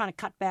is they're trying to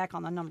cut back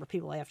on the number of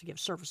people they have to give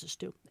services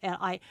to. And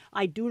I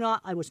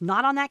was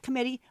not on that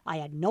committee. I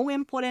had no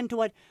input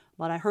into it,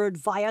 but I heard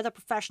via the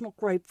professional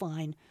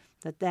grapevine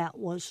that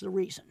was the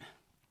reason.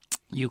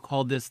 You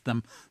called this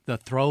the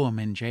throw 'em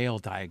in jail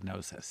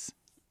diagnosis.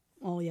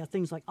 Oh, yeah,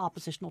 things like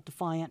oppositional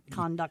defiant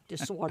conduct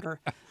disorder.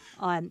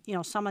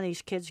 Some of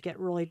these kids get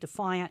really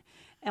defiant.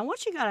 And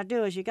what you got to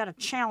do is you got to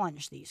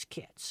challenge these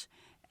kids.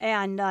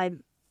 And,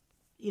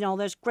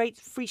 there's great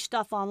free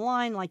stuff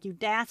online like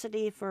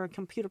Udacity for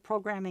computer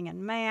programming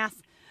and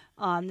math.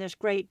 There's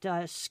great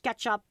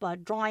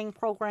SketchUp drawing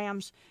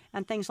programs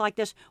and things like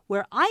this.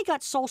 Where I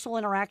got social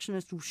interaction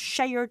is through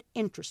shared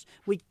interest.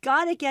 We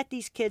got to get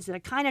these kids that are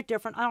kind of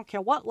different. I don't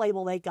care what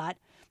label they got,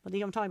 but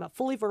I'm talking about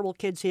fully verbal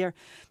kids here.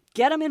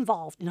 Get them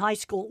involved in high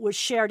school with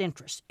shared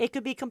interests. It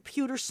could be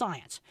computer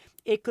science.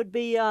 It could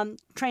be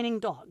training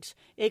dogs.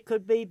 It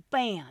could be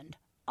band,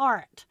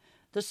 art,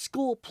 the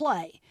school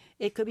play.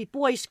 It could be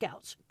Boy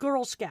Scouts,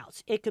 Girl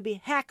Scouts. It could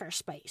be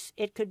hackerspace.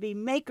 It could be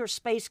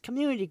makerspace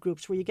community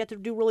groups where you get to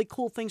do really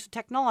cool things with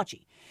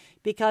technology.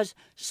 Because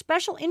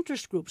special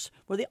interest groups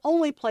were the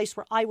only place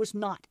where I was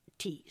not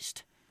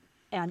teased.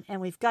 And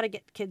we've got to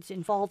get kids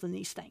involved in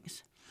these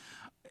things.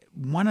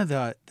 One of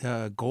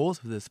the goals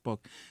of this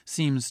book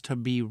seems to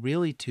be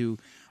really to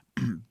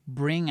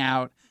bring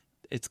out,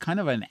 it's kind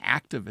of an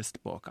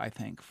activist book, I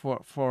think,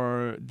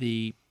 for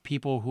the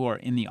people who are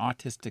in the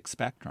autistic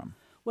spectrum.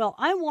 Well,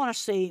 I want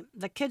to see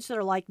the kids that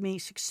are like me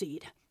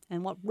succeed.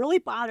 And what really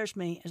bothers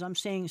me is I'm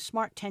seeing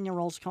smart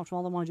 10-year-olds come from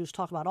all the ones who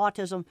talk about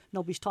autism.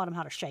 Nobody's taught them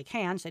how to shake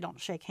hands. They don't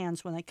shake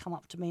hands when they come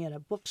up to me at a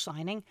book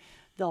signing.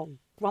 They'll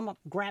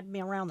grab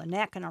me around the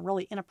neck in a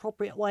really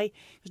inappropriate way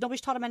because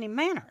nobody's taught them any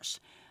manners.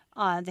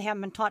 They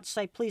haven't been taught to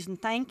say please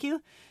and thank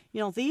you.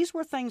 These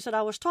were things that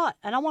I was taught.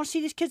 And I want to see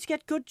these kids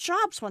get good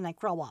jobs when they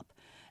grow up.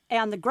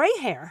 And the gray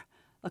hair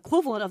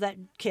equivalent of that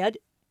kid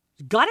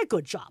got a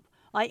good job.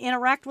 I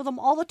interact with them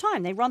all the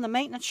time. They run the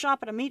maintenance shop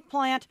at a meat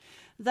plant.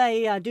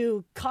 They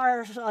do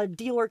car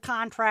dealer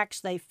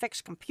contracts. They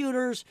fix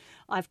computers.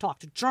 I've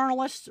talked to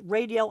journalists,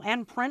 radio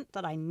and print,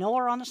 that I know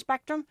are on the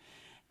spectrum.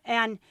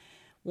 And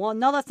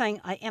another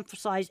thing I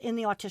emphasize in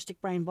the Autistic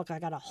Brain book, I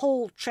got a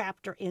whole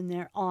chapter in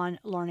there on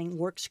learning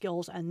work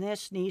skills, and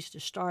this needs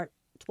to start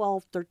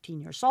 12, 13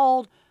 years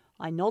old.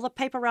 I know the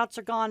paper routes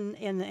are gone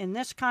in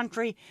this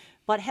country,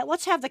 but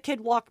let's have the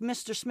kid walk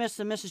Mr. Smith's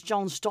and Mrs.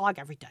 Jones' dog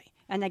every day.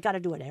 And they got to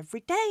do it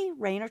every day,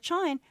 rain or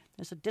shine.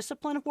 There's a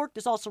discipline of work.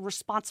 There's also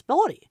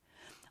responsibility.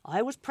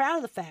 I was proud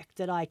of the fact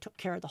that I took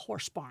care of the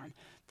horse barn.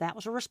 That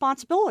was a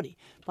responsibility.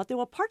 But there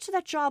were parts of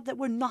that job that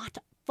were not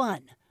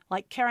fun,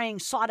 like carrying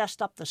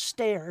sawdust up the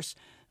stairs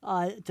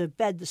to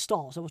bed the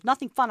stalls. There was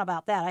nothing fun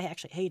about that. I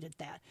actually hated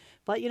that.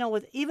 But,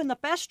 with even the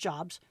best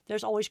jobs,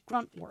 there's always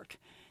grunt work.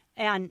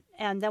 And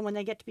then when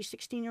they get to be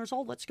 16 years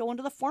old, let's go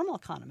into the formal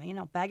economy.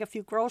 Bag a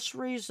few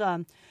groceries,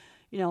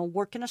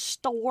 work in a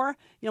store.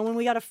 When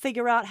we got to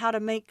figure out how to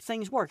make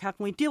things work. How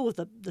can we deal with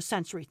the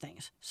sensory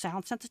things?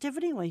 Sound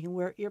sensitivity, when you can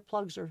wear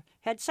earplugs or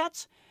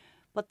headsets.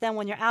 But then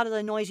when you're out of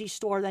the noisy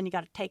store, then you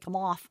got to take them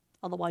off.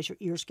 Otherwise, your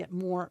ears get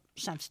more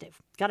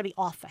sensitive. Got to be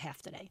off for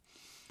half the day.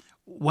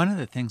 One of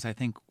the things I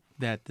think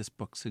that this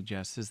book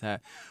suggests is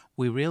that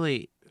we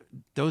really,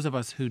 those of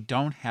us who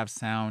don't have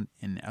sound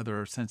and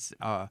other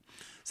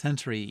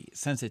sensory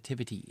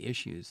sensitivity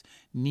issues,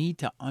 need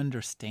to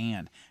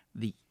understand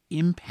the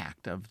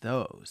impact of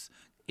those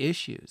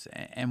issues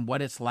and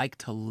what it's like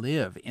to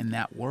live in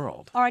that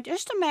world. All right,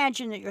 just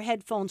imagine that your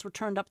headphones were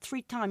turned up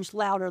 3 times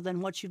louder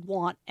than what you'd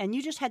want, and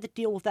you just had to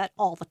deal with that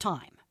all the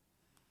time.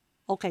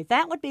 Okay,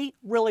 that would be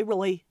really,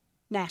 really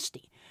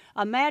nasty.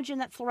 Imagine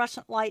that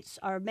fluorescent lights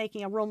are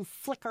making a room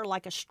flicker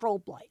like a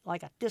strobe light,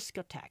 like a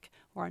discotheque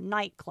or a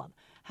nightclub.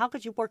 How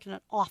could you work in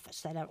an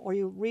office or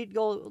you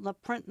go the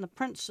print and the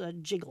print's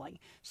jiggling?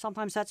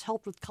 Sometimes that's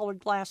helped with colored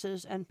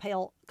glasses and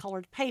pale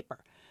colored paper.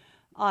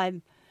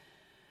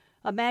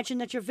 Imagine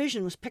that your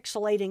vision was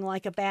pixelating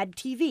like a bad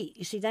TV.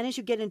 You see, then as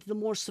you get into the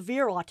more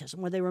severe autism,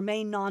 where they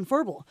remain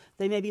nonverbal,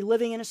 they may be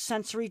living in a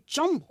sensory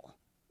jumble.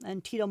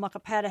 And Tito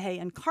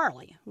Mukapadahe and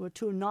Carly, who are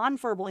 2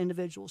 nonverbal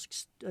individuals,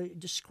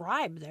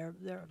 describe their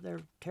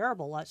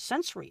terrible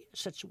sensory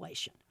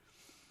situation.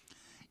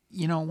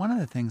 One of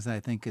the things that I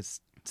think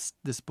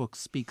this book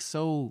speaks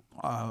so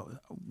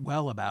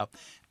well about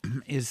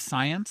is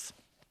science.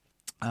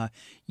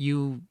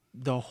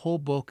 The whole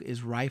book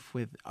is rife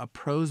with a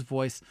prose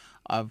voice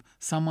of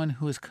someone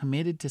who is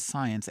committed to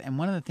science. And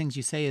one of the things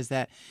you say is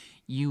that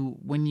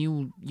when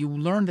you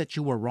learned that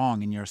you were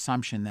wrong in your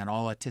assumption that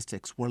all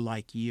autistics were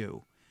like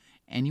you,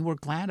 and you were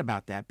glad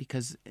about that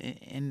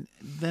and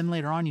then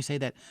later on you say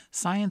that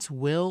science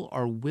will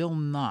or will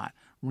not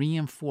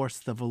reinforce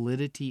the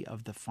validity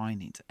of the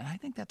findings. And I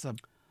think that's a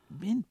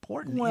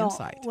important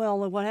insight.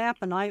 Well, what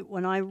happened,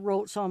 when I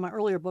wrote some of my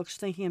earlier books,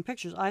 Thinking in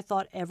Pictures, I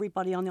thought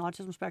everybody on the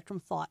autism spectrum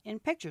thought in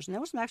pictures. And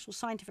there was some actual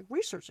scientific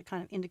research that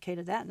kind of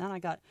indicated that. And then I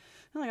got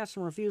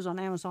some reviews on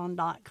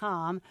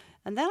Amazon.com.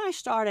 And then I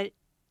started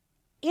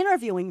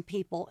interviewing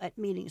people at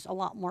meetings a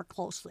lot more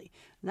closely.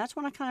 And that's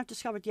when I kind of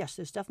discovered, yes,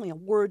 there's definitely a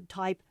word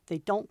type. They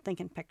don't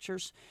think in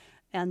pictures.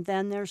 And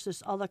then there's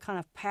this other kind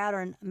of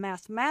pattern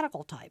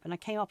mathematical type. And I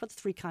came up with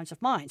 3 kinds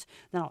of minds.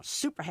 Now, I was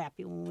super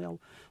happy when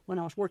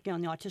I was working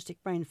on the autistic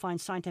brain to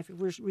find scientific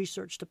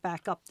research to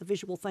back up the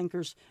visual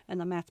thinkers and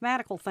the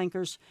mathematical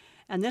thinkers.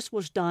 And this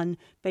was done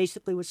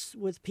basically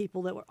with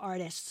people that were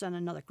artists and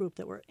another group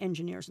that were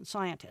engineers and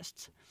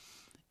scientists.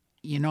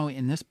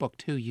 In this book,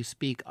 too, you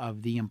speak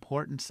of the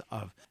importance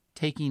of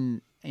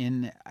taking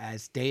in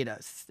as data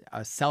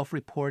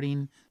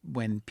self-reporting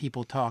when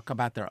people talk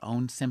about their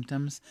own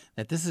symptoms,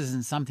 that this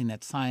isn't something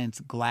that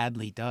science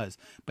gladly does,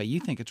 but you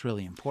think it's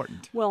really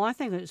important. Well, I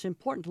think that it's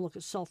important to look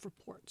at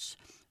self-reports.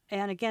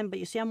 And again, but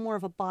you see, I'm more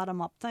of a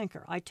bottom-up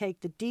thinker. I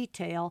take the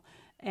detail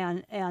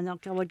and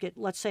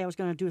let's say I was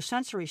going to do a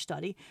sensory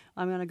study.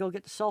 I'm going to go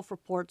get the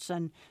self-reports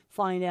and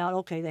find out,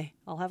 okay,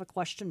 I'll have a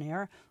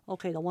questionnaire.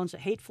 Okay, the ones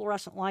that hate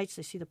fluorescent lights,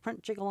 they see the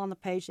print jiggle on the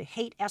page. They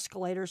hate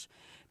escalators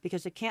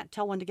because they can't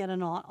tell when to get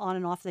on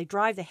and off. They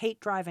hate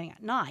driving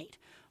at night.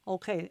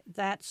 Okay,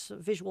 that's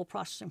visual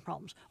processing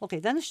problems. Okay,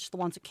 then it's just the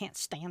ones that can't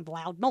stand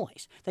loud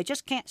noise. They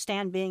just can't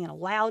stand being in a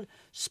loud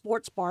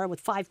sports bar with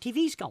 5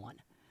 TVs going.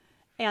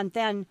 And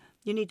then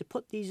you need to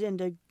put these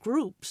into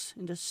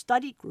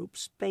study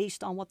groups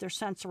based on what their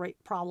sensory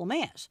problem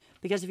is.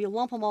 Because if you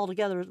lump them all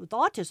together with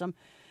autism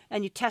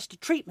and you test a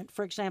treatment,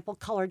 for example,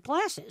 colored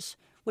glasses,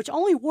 which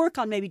only work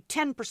on maybe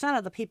 10%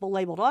 of the people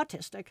labeled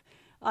autistic,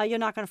 you're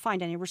not going to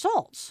find any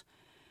results.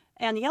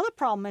 And the other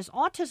problem is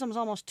autism is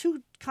almost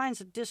 2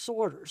 kinds of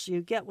disorders.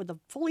 You get with the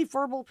fully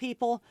verbal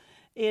people,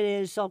 it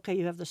is,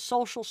 you have the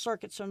social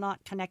circuits are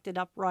not connected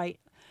up right.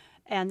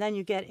 And then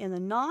you get in the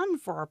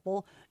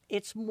nonverbal,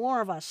 it's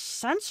more of a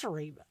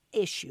sensory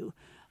issue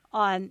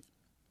than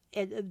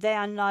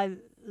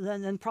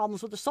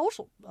problems with the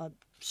social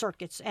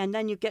circuits. And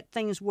then you get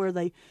things where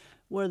the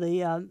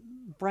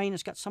brain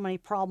has got so many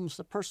problems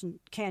the person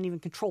can't even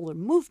control their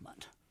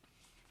movement.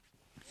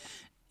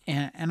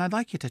 And I'd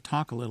like you to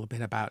talk a little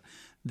bit about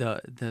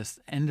this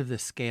end of the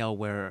scale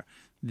where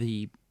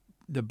the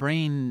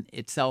brain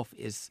itself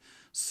is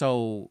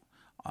so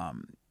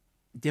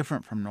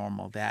different from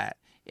normal that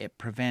it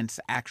prevents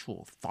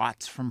actual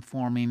thoughts from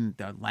forming,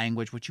 the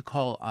language, what you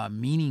call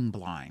meaning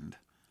blind.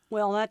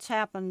 Well, that's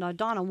happened.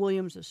 Donna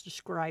Williams has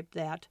described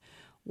that,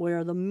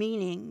 where the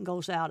meaning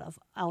goes out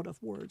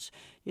of words.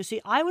 You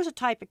see, I was a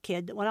type of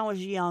kid that when I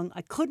was young,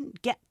 I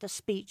couldn't get the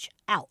speech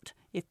out.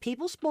 If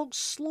people spoke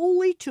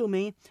slowly to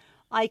me,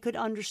 I could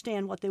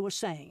understand what they were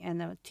saying.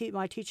 And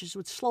my teachers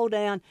would slow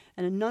down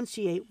and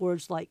enunciate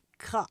words like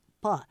cup.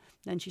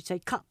 Then she'd say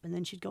cup, and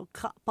then she'd go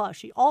cup.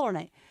 She'd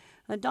alternate.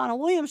 Donna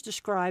Williams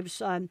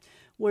describes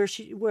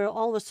where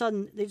all of a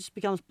sudden it just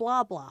becomes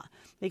blah blah,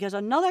 because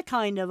another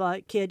kind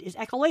of kid is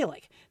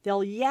echolalic.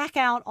 They'll yak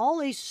out all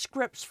these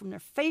scripts from their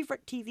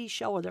favorite TV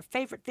show or their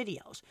favorite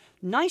videos.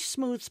 Nice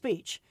smooth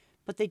speech,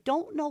 but they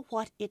don't know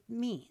what it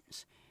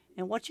means.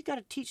 And what you got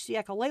to teach the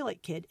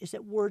echolalic kid is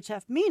that words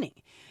have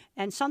meaning.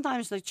 And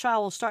sometimes the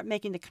child will start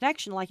making the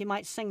connection, like he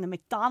might sing the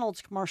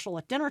McDonald's commercial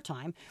at dinner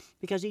time,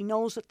 because he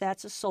knows that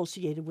that's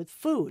associated with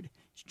food.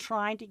 He's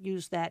trying to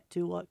use that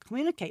to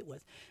communicate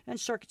with. And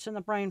circuits in the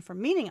brain for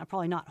meaning are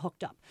probably not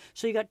hooked up.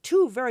 So you got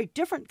two very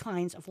different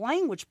kinds of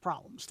language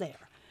problems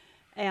there.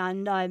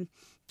 And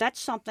that's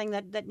something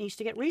that needs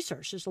to get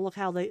researched, is to look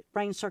how the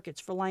brain circuits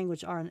for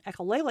language are in an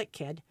echolalic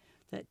kid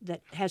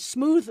that has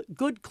smooth,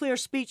 good, clear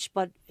speech,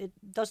 but it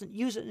doesn't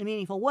use it in a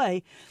meaningful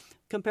way,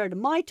 compared to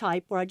my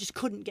type where I just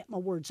couldn't get my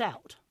words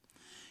out.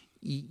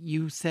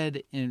 You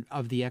said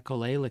of the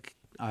echolalic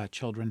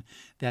children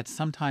that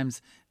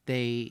sometimes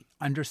they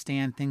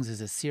understand things as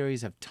a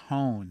series of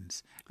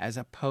tones as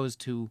opposed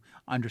to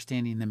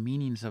understanding the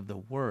meanings of the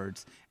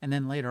words. And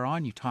then later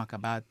on you talk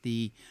about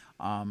the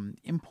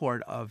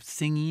import of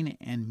singing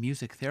and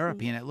music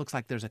therapy, and it looks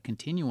like there's a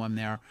continuum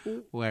there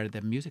where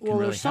the music can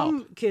really help. Well,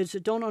 there's some kids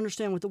that don't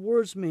understand what the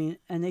words mean,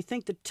 and they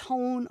think the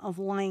tone of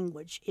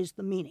language is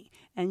the meaning.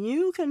 And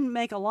you can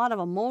make a lot of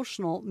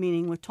emotional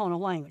meaning with tone of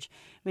language.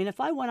 I mean,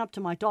 if I went up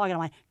to my dog and I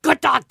went, good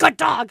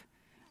dog,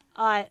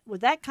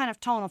 with that kind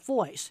of tone of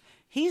voice,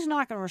 he's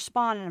not going to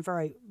respond in a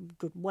very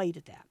good way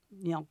to that,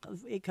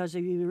 because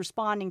he's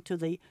responding to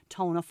the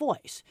tone of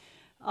voice.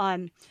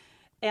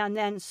 And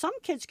then some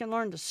kids can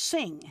learn to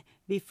sing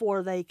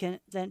before they can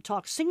then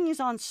talk. Singing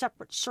is on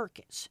separate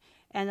circuits.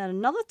 And then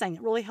another thing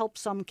that really helps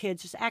some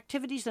kids is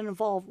activities that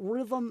involve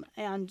rhythm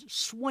and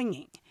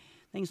swinging.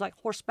 Things like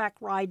horseback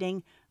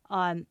riding.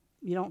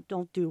 You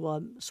don't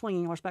do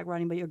swinging horseback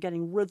riding, but you're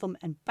getting rhythm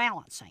and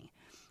balancing.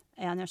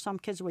 And there's some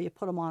kids where you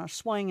put them on a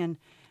swing,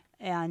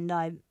 and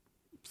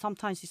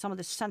sometimes some of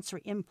the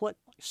sensory input,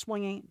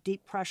 swinging,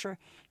 deep pressure,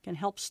 can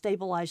help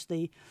stabilize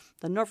the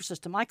nervous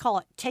system. I call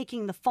it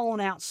taking the phone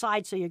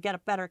outside so you get a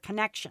better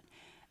connection.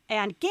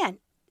 And again,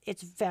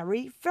 it's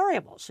very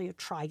variable. So you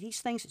try these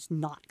things. It's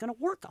not going to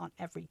work on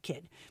every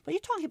kid. But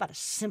you're talking about a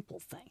simple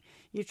thing.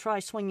 You try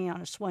swinging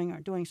on a swing or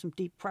doing some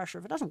deep pressure.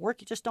 If it doesn't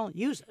work, you just don't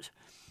use it.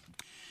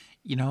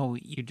 You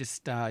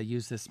just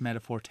use this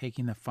metaphor,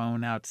 taking the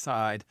phone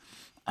outside.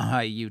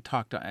 You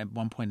talked at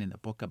one point in the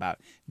book about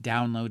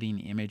downloading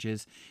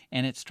images,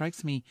 and it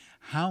strikes me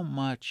how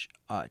much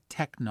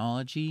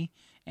technology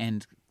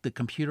and the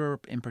computer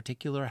in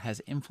particular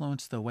has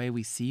influenced the way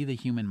we see the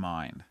human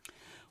mind.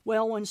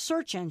 Well, when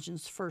search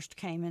engines first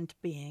came into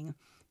being,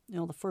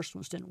 the first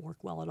ones didn't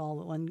work well at all,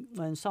 but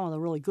when some of the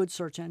really good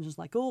search engines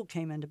like Google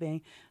came into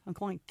being, I'm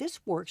going, this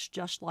works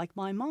just like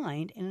my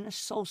mind in an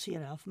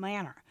associative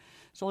manner.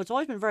 So it's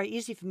always been very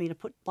easy for me to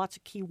put lots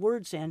of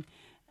keywords in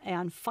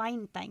and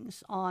find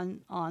things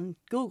on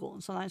Google,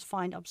 and sometimes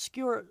find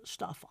obscure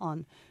stuff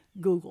on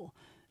Google.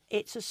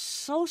 It's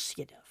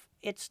associative.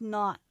 It's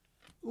not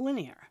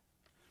linear.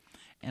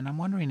 And I'm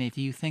wondering if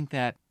you think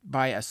that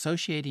by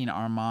associating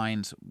our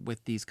minds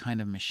with these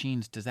kind of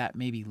machines, does that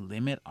maybe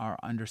limit our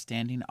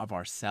understanding of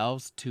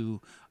ourselves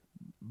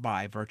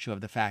by virtue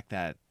of the fact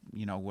that,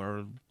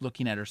 we're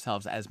looking at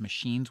ourselves as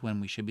machines when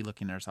we should be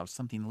looking at ourselves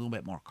something a little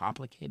bit more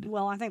complicated?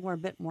 Well, I think we're a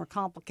bit more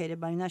complicated,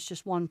 but that's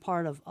just one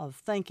part of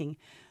thinking.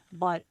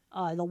 But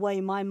the way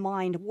my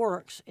mind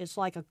works, it's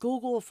like a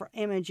Google for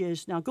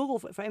images. Now, Google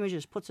for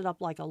images puts it up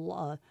like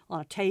on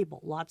a table,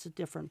 lots of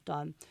different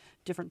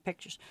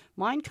pictures.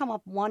 Mine come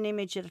up one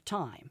image at a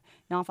time.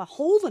 Now, if I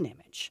hold an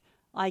image,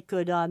 I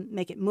could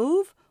make it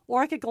move,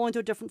 or I could go into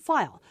a different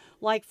file.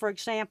 Like, for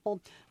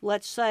example,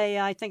 let's say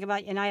I think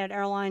about United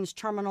Airlines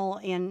terminal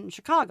in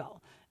Chicago,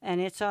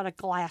 and it's got a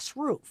glass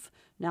roof.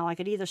 Now, I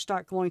could either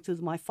start going through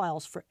my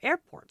files for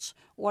airports,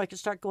 or I could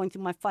start going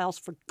through my files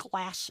for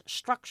glass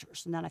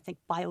structures. And then I think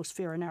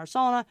biosphere in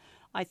Arizona.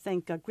 I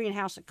think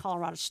greenhouse at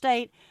Colorado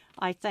State.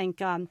 I think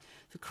the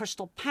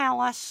Crystal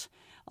Palace.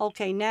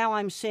 Okay, now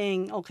I'm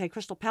seeing,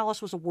 Crystal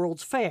Palace was a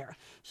World's Fair.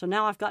 So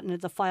now I've gotten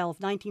into the file of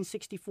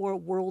 1964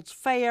 World's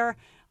Fair.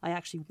 I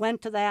actually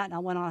went to that, and I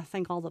went on, I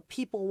think, all the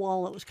people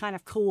wall. It was kind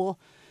of cool.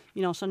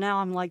 So now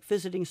I'm like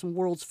visiting some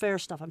World's Fair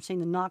stuff. I'm seeing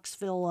the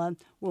Knoxville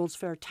World's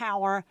Fair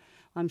Tower.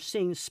 I'm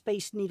seeing the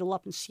Space Needle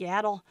up in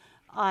Seattle.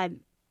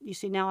 You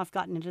see, now I've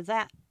gotten into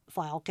that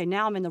file. Okay,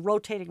 now I'm in the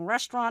rotating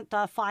restaurant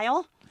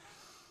file.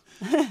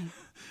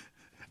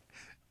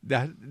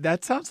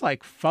 That sounds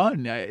like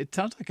fun. It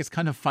sounds like it's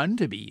kind of fun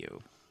to be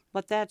you.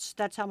 But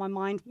that's how my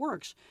mind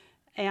works.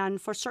 And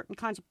for certain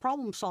kinds of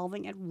problem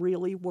solving, it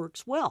really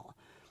works well.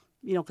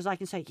 Because I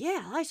can say,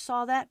 yeah, I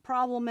saw that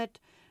problem at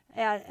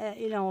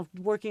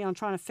working on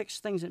trying to fix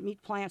things at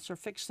meat plants or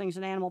fix things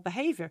in animal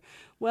behavior.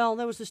 Well,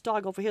 there was this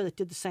dog over here that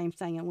did the same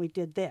thing, and we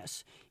did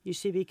this. You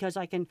see, because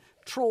I can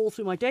troll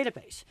through my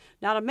database.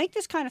 Now, to make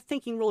this kind of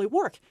thinking really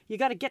work, you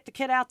got to get the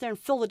kid out there and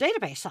fill the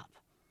database up.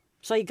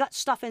 So you got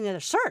stuff in there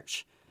to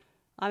search.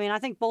 I mean, I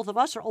think both of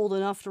us are old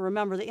enough to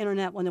remember the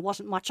internet when there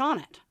wasn't much on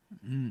it.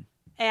 Mm.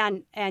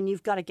 And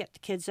you've got to get the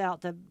kids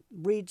out to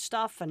read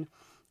stuff.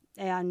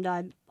 And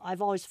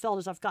I've always felt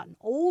as I've gotten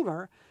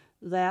older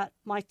that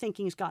my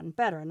thinking's gotten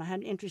better. And I had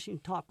an interesting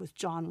talk with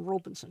John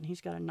Robinson.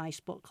 He's got a nice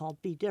book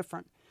called Be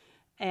Different.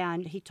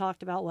 And he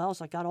talked about, well,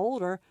 as I got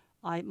older,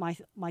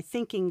 my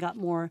thinking got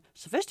more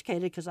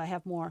sophisticated because I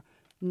have more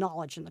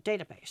knowledge in the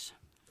database.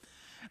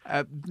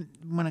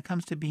 When it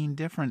comes to being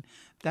different,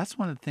 that's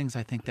one of the things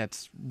I think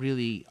that's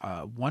really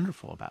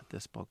wonderful about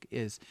this book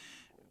is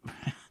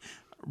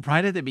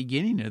right at the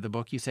beginning of the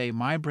book, you say,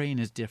 my brain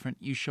is different.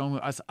 You show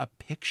us a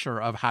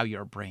picture of how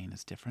your brain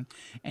is different.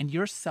 And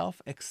your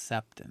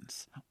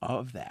self-acceptance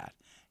of that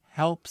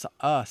helps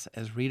us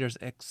as readers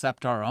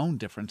accept our own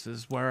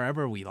differences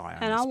wherever we lie on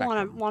the spectrum.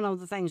 And one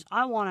of the things,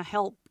 I want to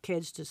help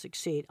kids to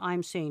succeed.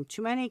 I'm seeing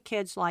too many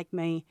kids like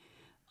me.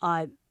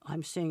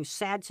 I'm seeing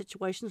sad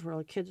situations where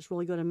a kid that's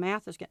really good in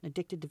math is getting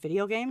addicted to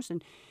video games,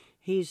 and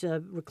he's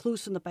a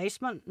recluse in the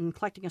basement and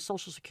collecting a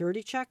Social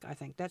Security check. I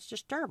think that's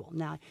just terrible.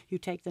 Now, you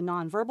take the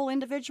nonverbal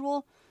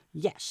individual,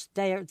 yes,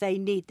 they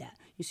need that.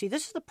 You see,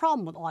 this is the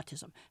problem with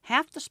autism.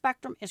 Half the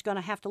spectrum is going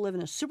to have to live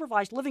in a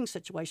supervised living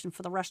situation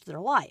for the rest of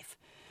their life.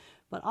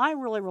 But I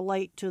really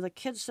relate to the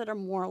kids that are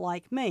more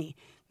like me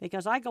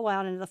because I go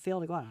out into the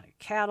field, I go out to a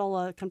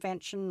cattle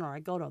convention or I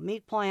go to a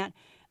meat plant,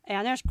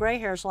 and there's gray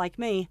hairs like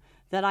me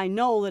that I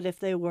know that if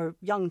they were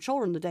young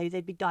children today,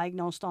 they'd be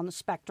diagnosed on the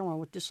spectrum or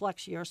with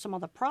dyslexia or some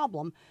other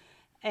problem.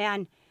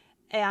 And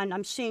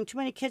I'm seeing too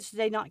many kids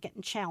today not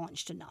getting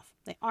challenged enough.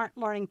 They aren't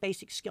learning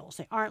basic skills.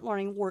 They aren't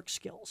learning work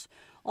skills.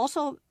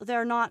 Also,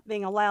 they're not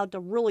being allowed to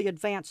really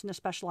advance in a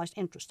specialized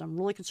interest. I'm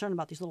really concerned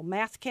about these little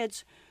math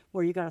kids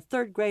where you got a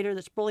third grader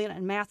that's brilliant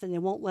in math and they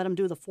won't let them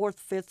do the 4th,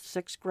 5th,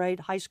 6th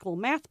grade high school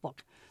math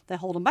book. They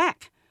hold them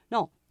back.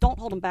 No, don't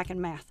hold them back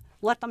in math.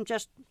 Let them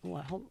just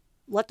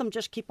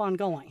keep on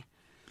going.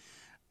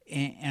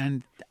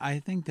 And I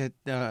think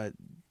that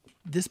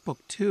this book,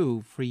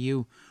 too, for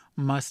you,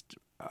 must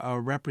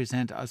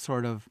represent a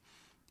sort of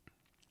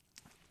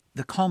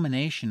the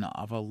culmination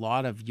of a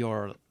lot of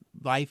your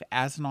life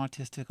as an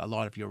autistic, a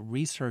lot of your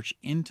research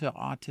into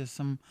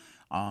autism,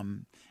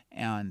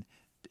 and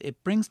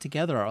it brings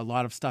together a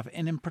lot of stuff,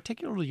 and in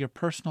particular your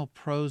personal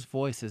prose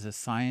voice as a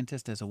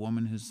scientist, as a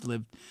woman who's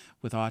lived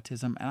with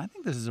autism. And I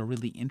think this is a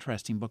really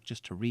interesting book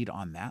just to read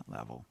on that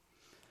level.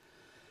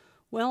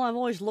 Well, I've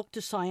always looked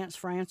to science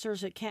for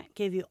answers. It can't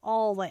give you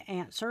all the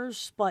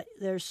answers, but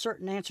there's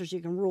certain answers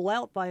you can rule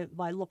out by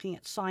looking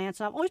at science.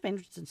 And I've always been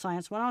interested in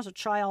science. When I was a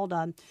child,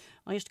 I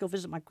used to go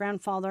visit my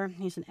grandfather.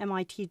 He's an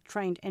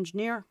MIT-trained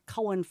engineer,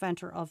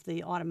 co-inventor of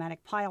the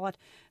automatic pilot.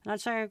 And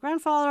I'd say,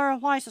 Grandfather,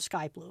 why is the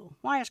sky blue?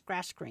 Why is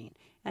grass green?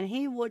 And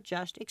he would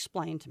just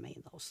explain to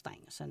me those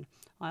things. And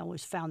I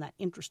always found that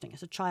interesting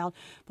as a child.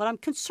 But I'm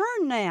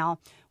concerned now,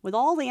 with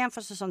all the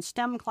emphasis on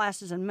STEM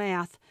classes and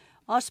math,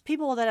 us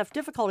people that have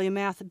difficulty in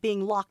math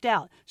being locked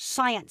out.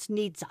 Science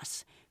needs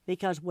us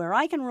because where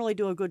I can really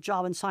do a good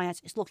job in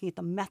science is looking at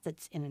the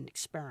methods in an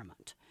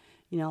experiment.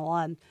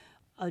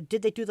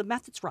 Did they do the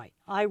methods right?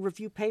 I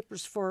review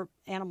papers for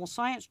animal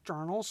science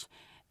journals,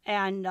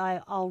 and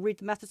I'll read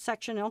the methods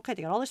section, and okay,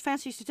 they got all these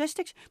fancy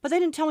statistics, but they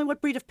didn't tell me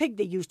what breed of pig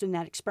they used in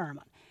that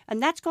experiment.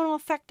 And that's going to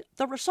affect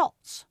the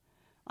results.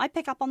 I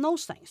pick up on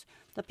those things.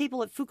 The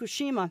people at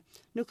Fukushima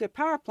nuclear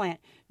power plant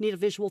need a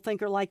visual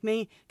thinker like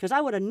me because I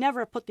would have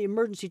never put the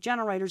emergency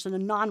generators in a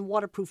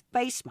non-waterproof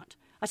basement.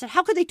 I said,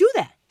 how could they do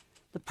that?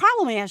 The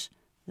problem is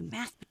the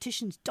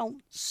mathematicians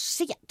don't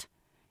see it.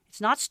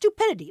 It's not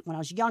stupidity. When I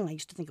was young, I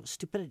used to think it was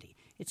stupidity.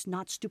 It's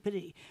not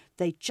stupidity.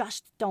 They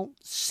just don't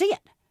see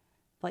it.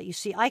 But you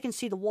see, I can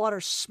see the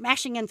water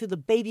smashing in through the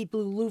baby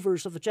blue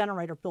louvers of the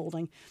generator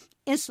building,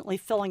 instantly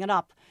filling it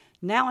up.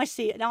 Now I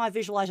see it. Now I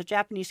visualize a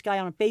Japanese guy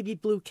on a baby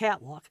blue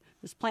catwalk.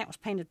 This plant was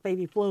painted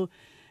baby blue,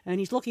 and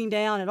he's looking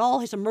down at all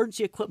his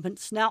emergency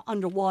equipment's now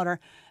underwater.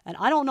 And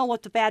I don't know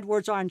what the bad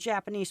words are in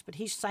Japanese, but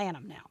he's saying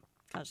them now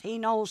because he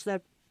knows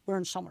that we're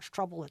in so much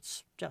trouble.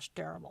 It's just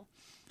terrible.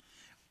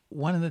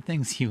 One of the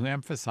things you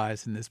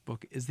emphasize in this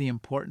book is the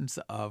importance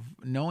of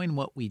knowing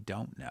what we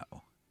don't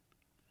know,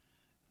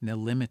 the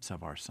limits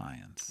of our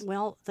science.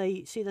 Well,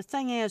 the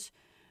thing is,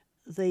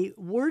 the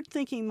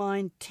word-thinking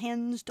mind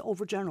tends to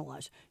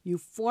overgeneralize. You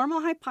form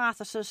a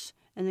hypothesis,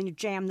 and then you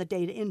jam the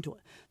data into it.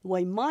 The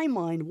way my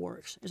mind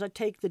works is I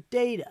take the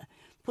data,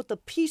 put the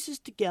pieces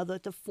together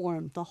to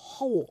form the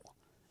whole.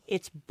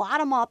 It's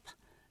bottom-up,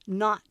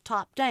 not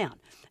top-down.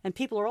 And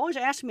people are always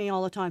asking me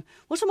all the time,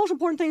 what's the most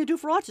important thing to do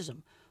for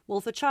autism? Well,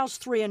 if a child's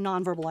 3 and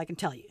nonverbal, I can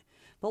tell you.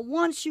 But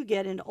once you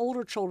get into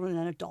older children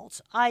and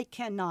adults, I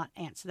cannot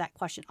answer that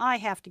question. I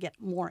have to get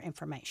more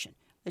information.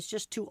 It's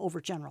just too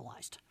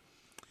overgeneralized.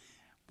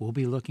 we'll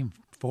be looking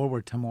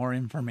forward to more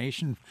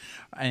information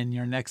in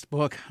your next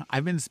book.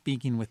 I've been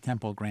speaking with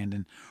Temple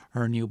Grandin.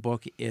 Her new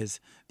book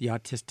is The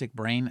Autistic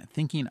Brain,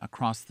 Thinking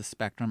Across the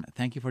Spectrum.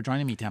 Thank you for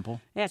joining me,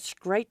 Temple. It's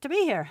great to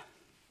be here.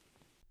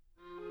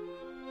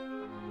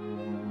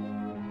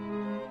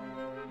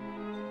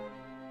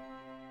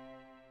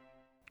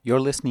 You're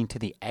listening to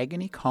the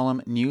Agony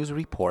Column News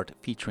Report,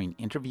 featuring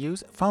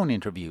interviews, phone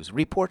interviews,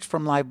 reports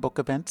from live book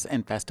events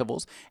and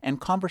festivals,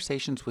 and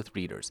conversations with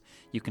readers.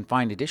 You can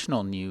find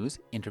additional news,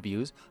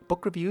 interviews,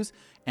 book reviews,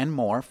 and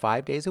more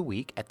 5 days a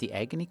week at the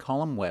Agony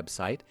Column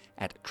website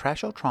at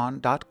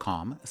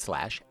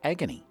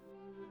trashotron.com/agony.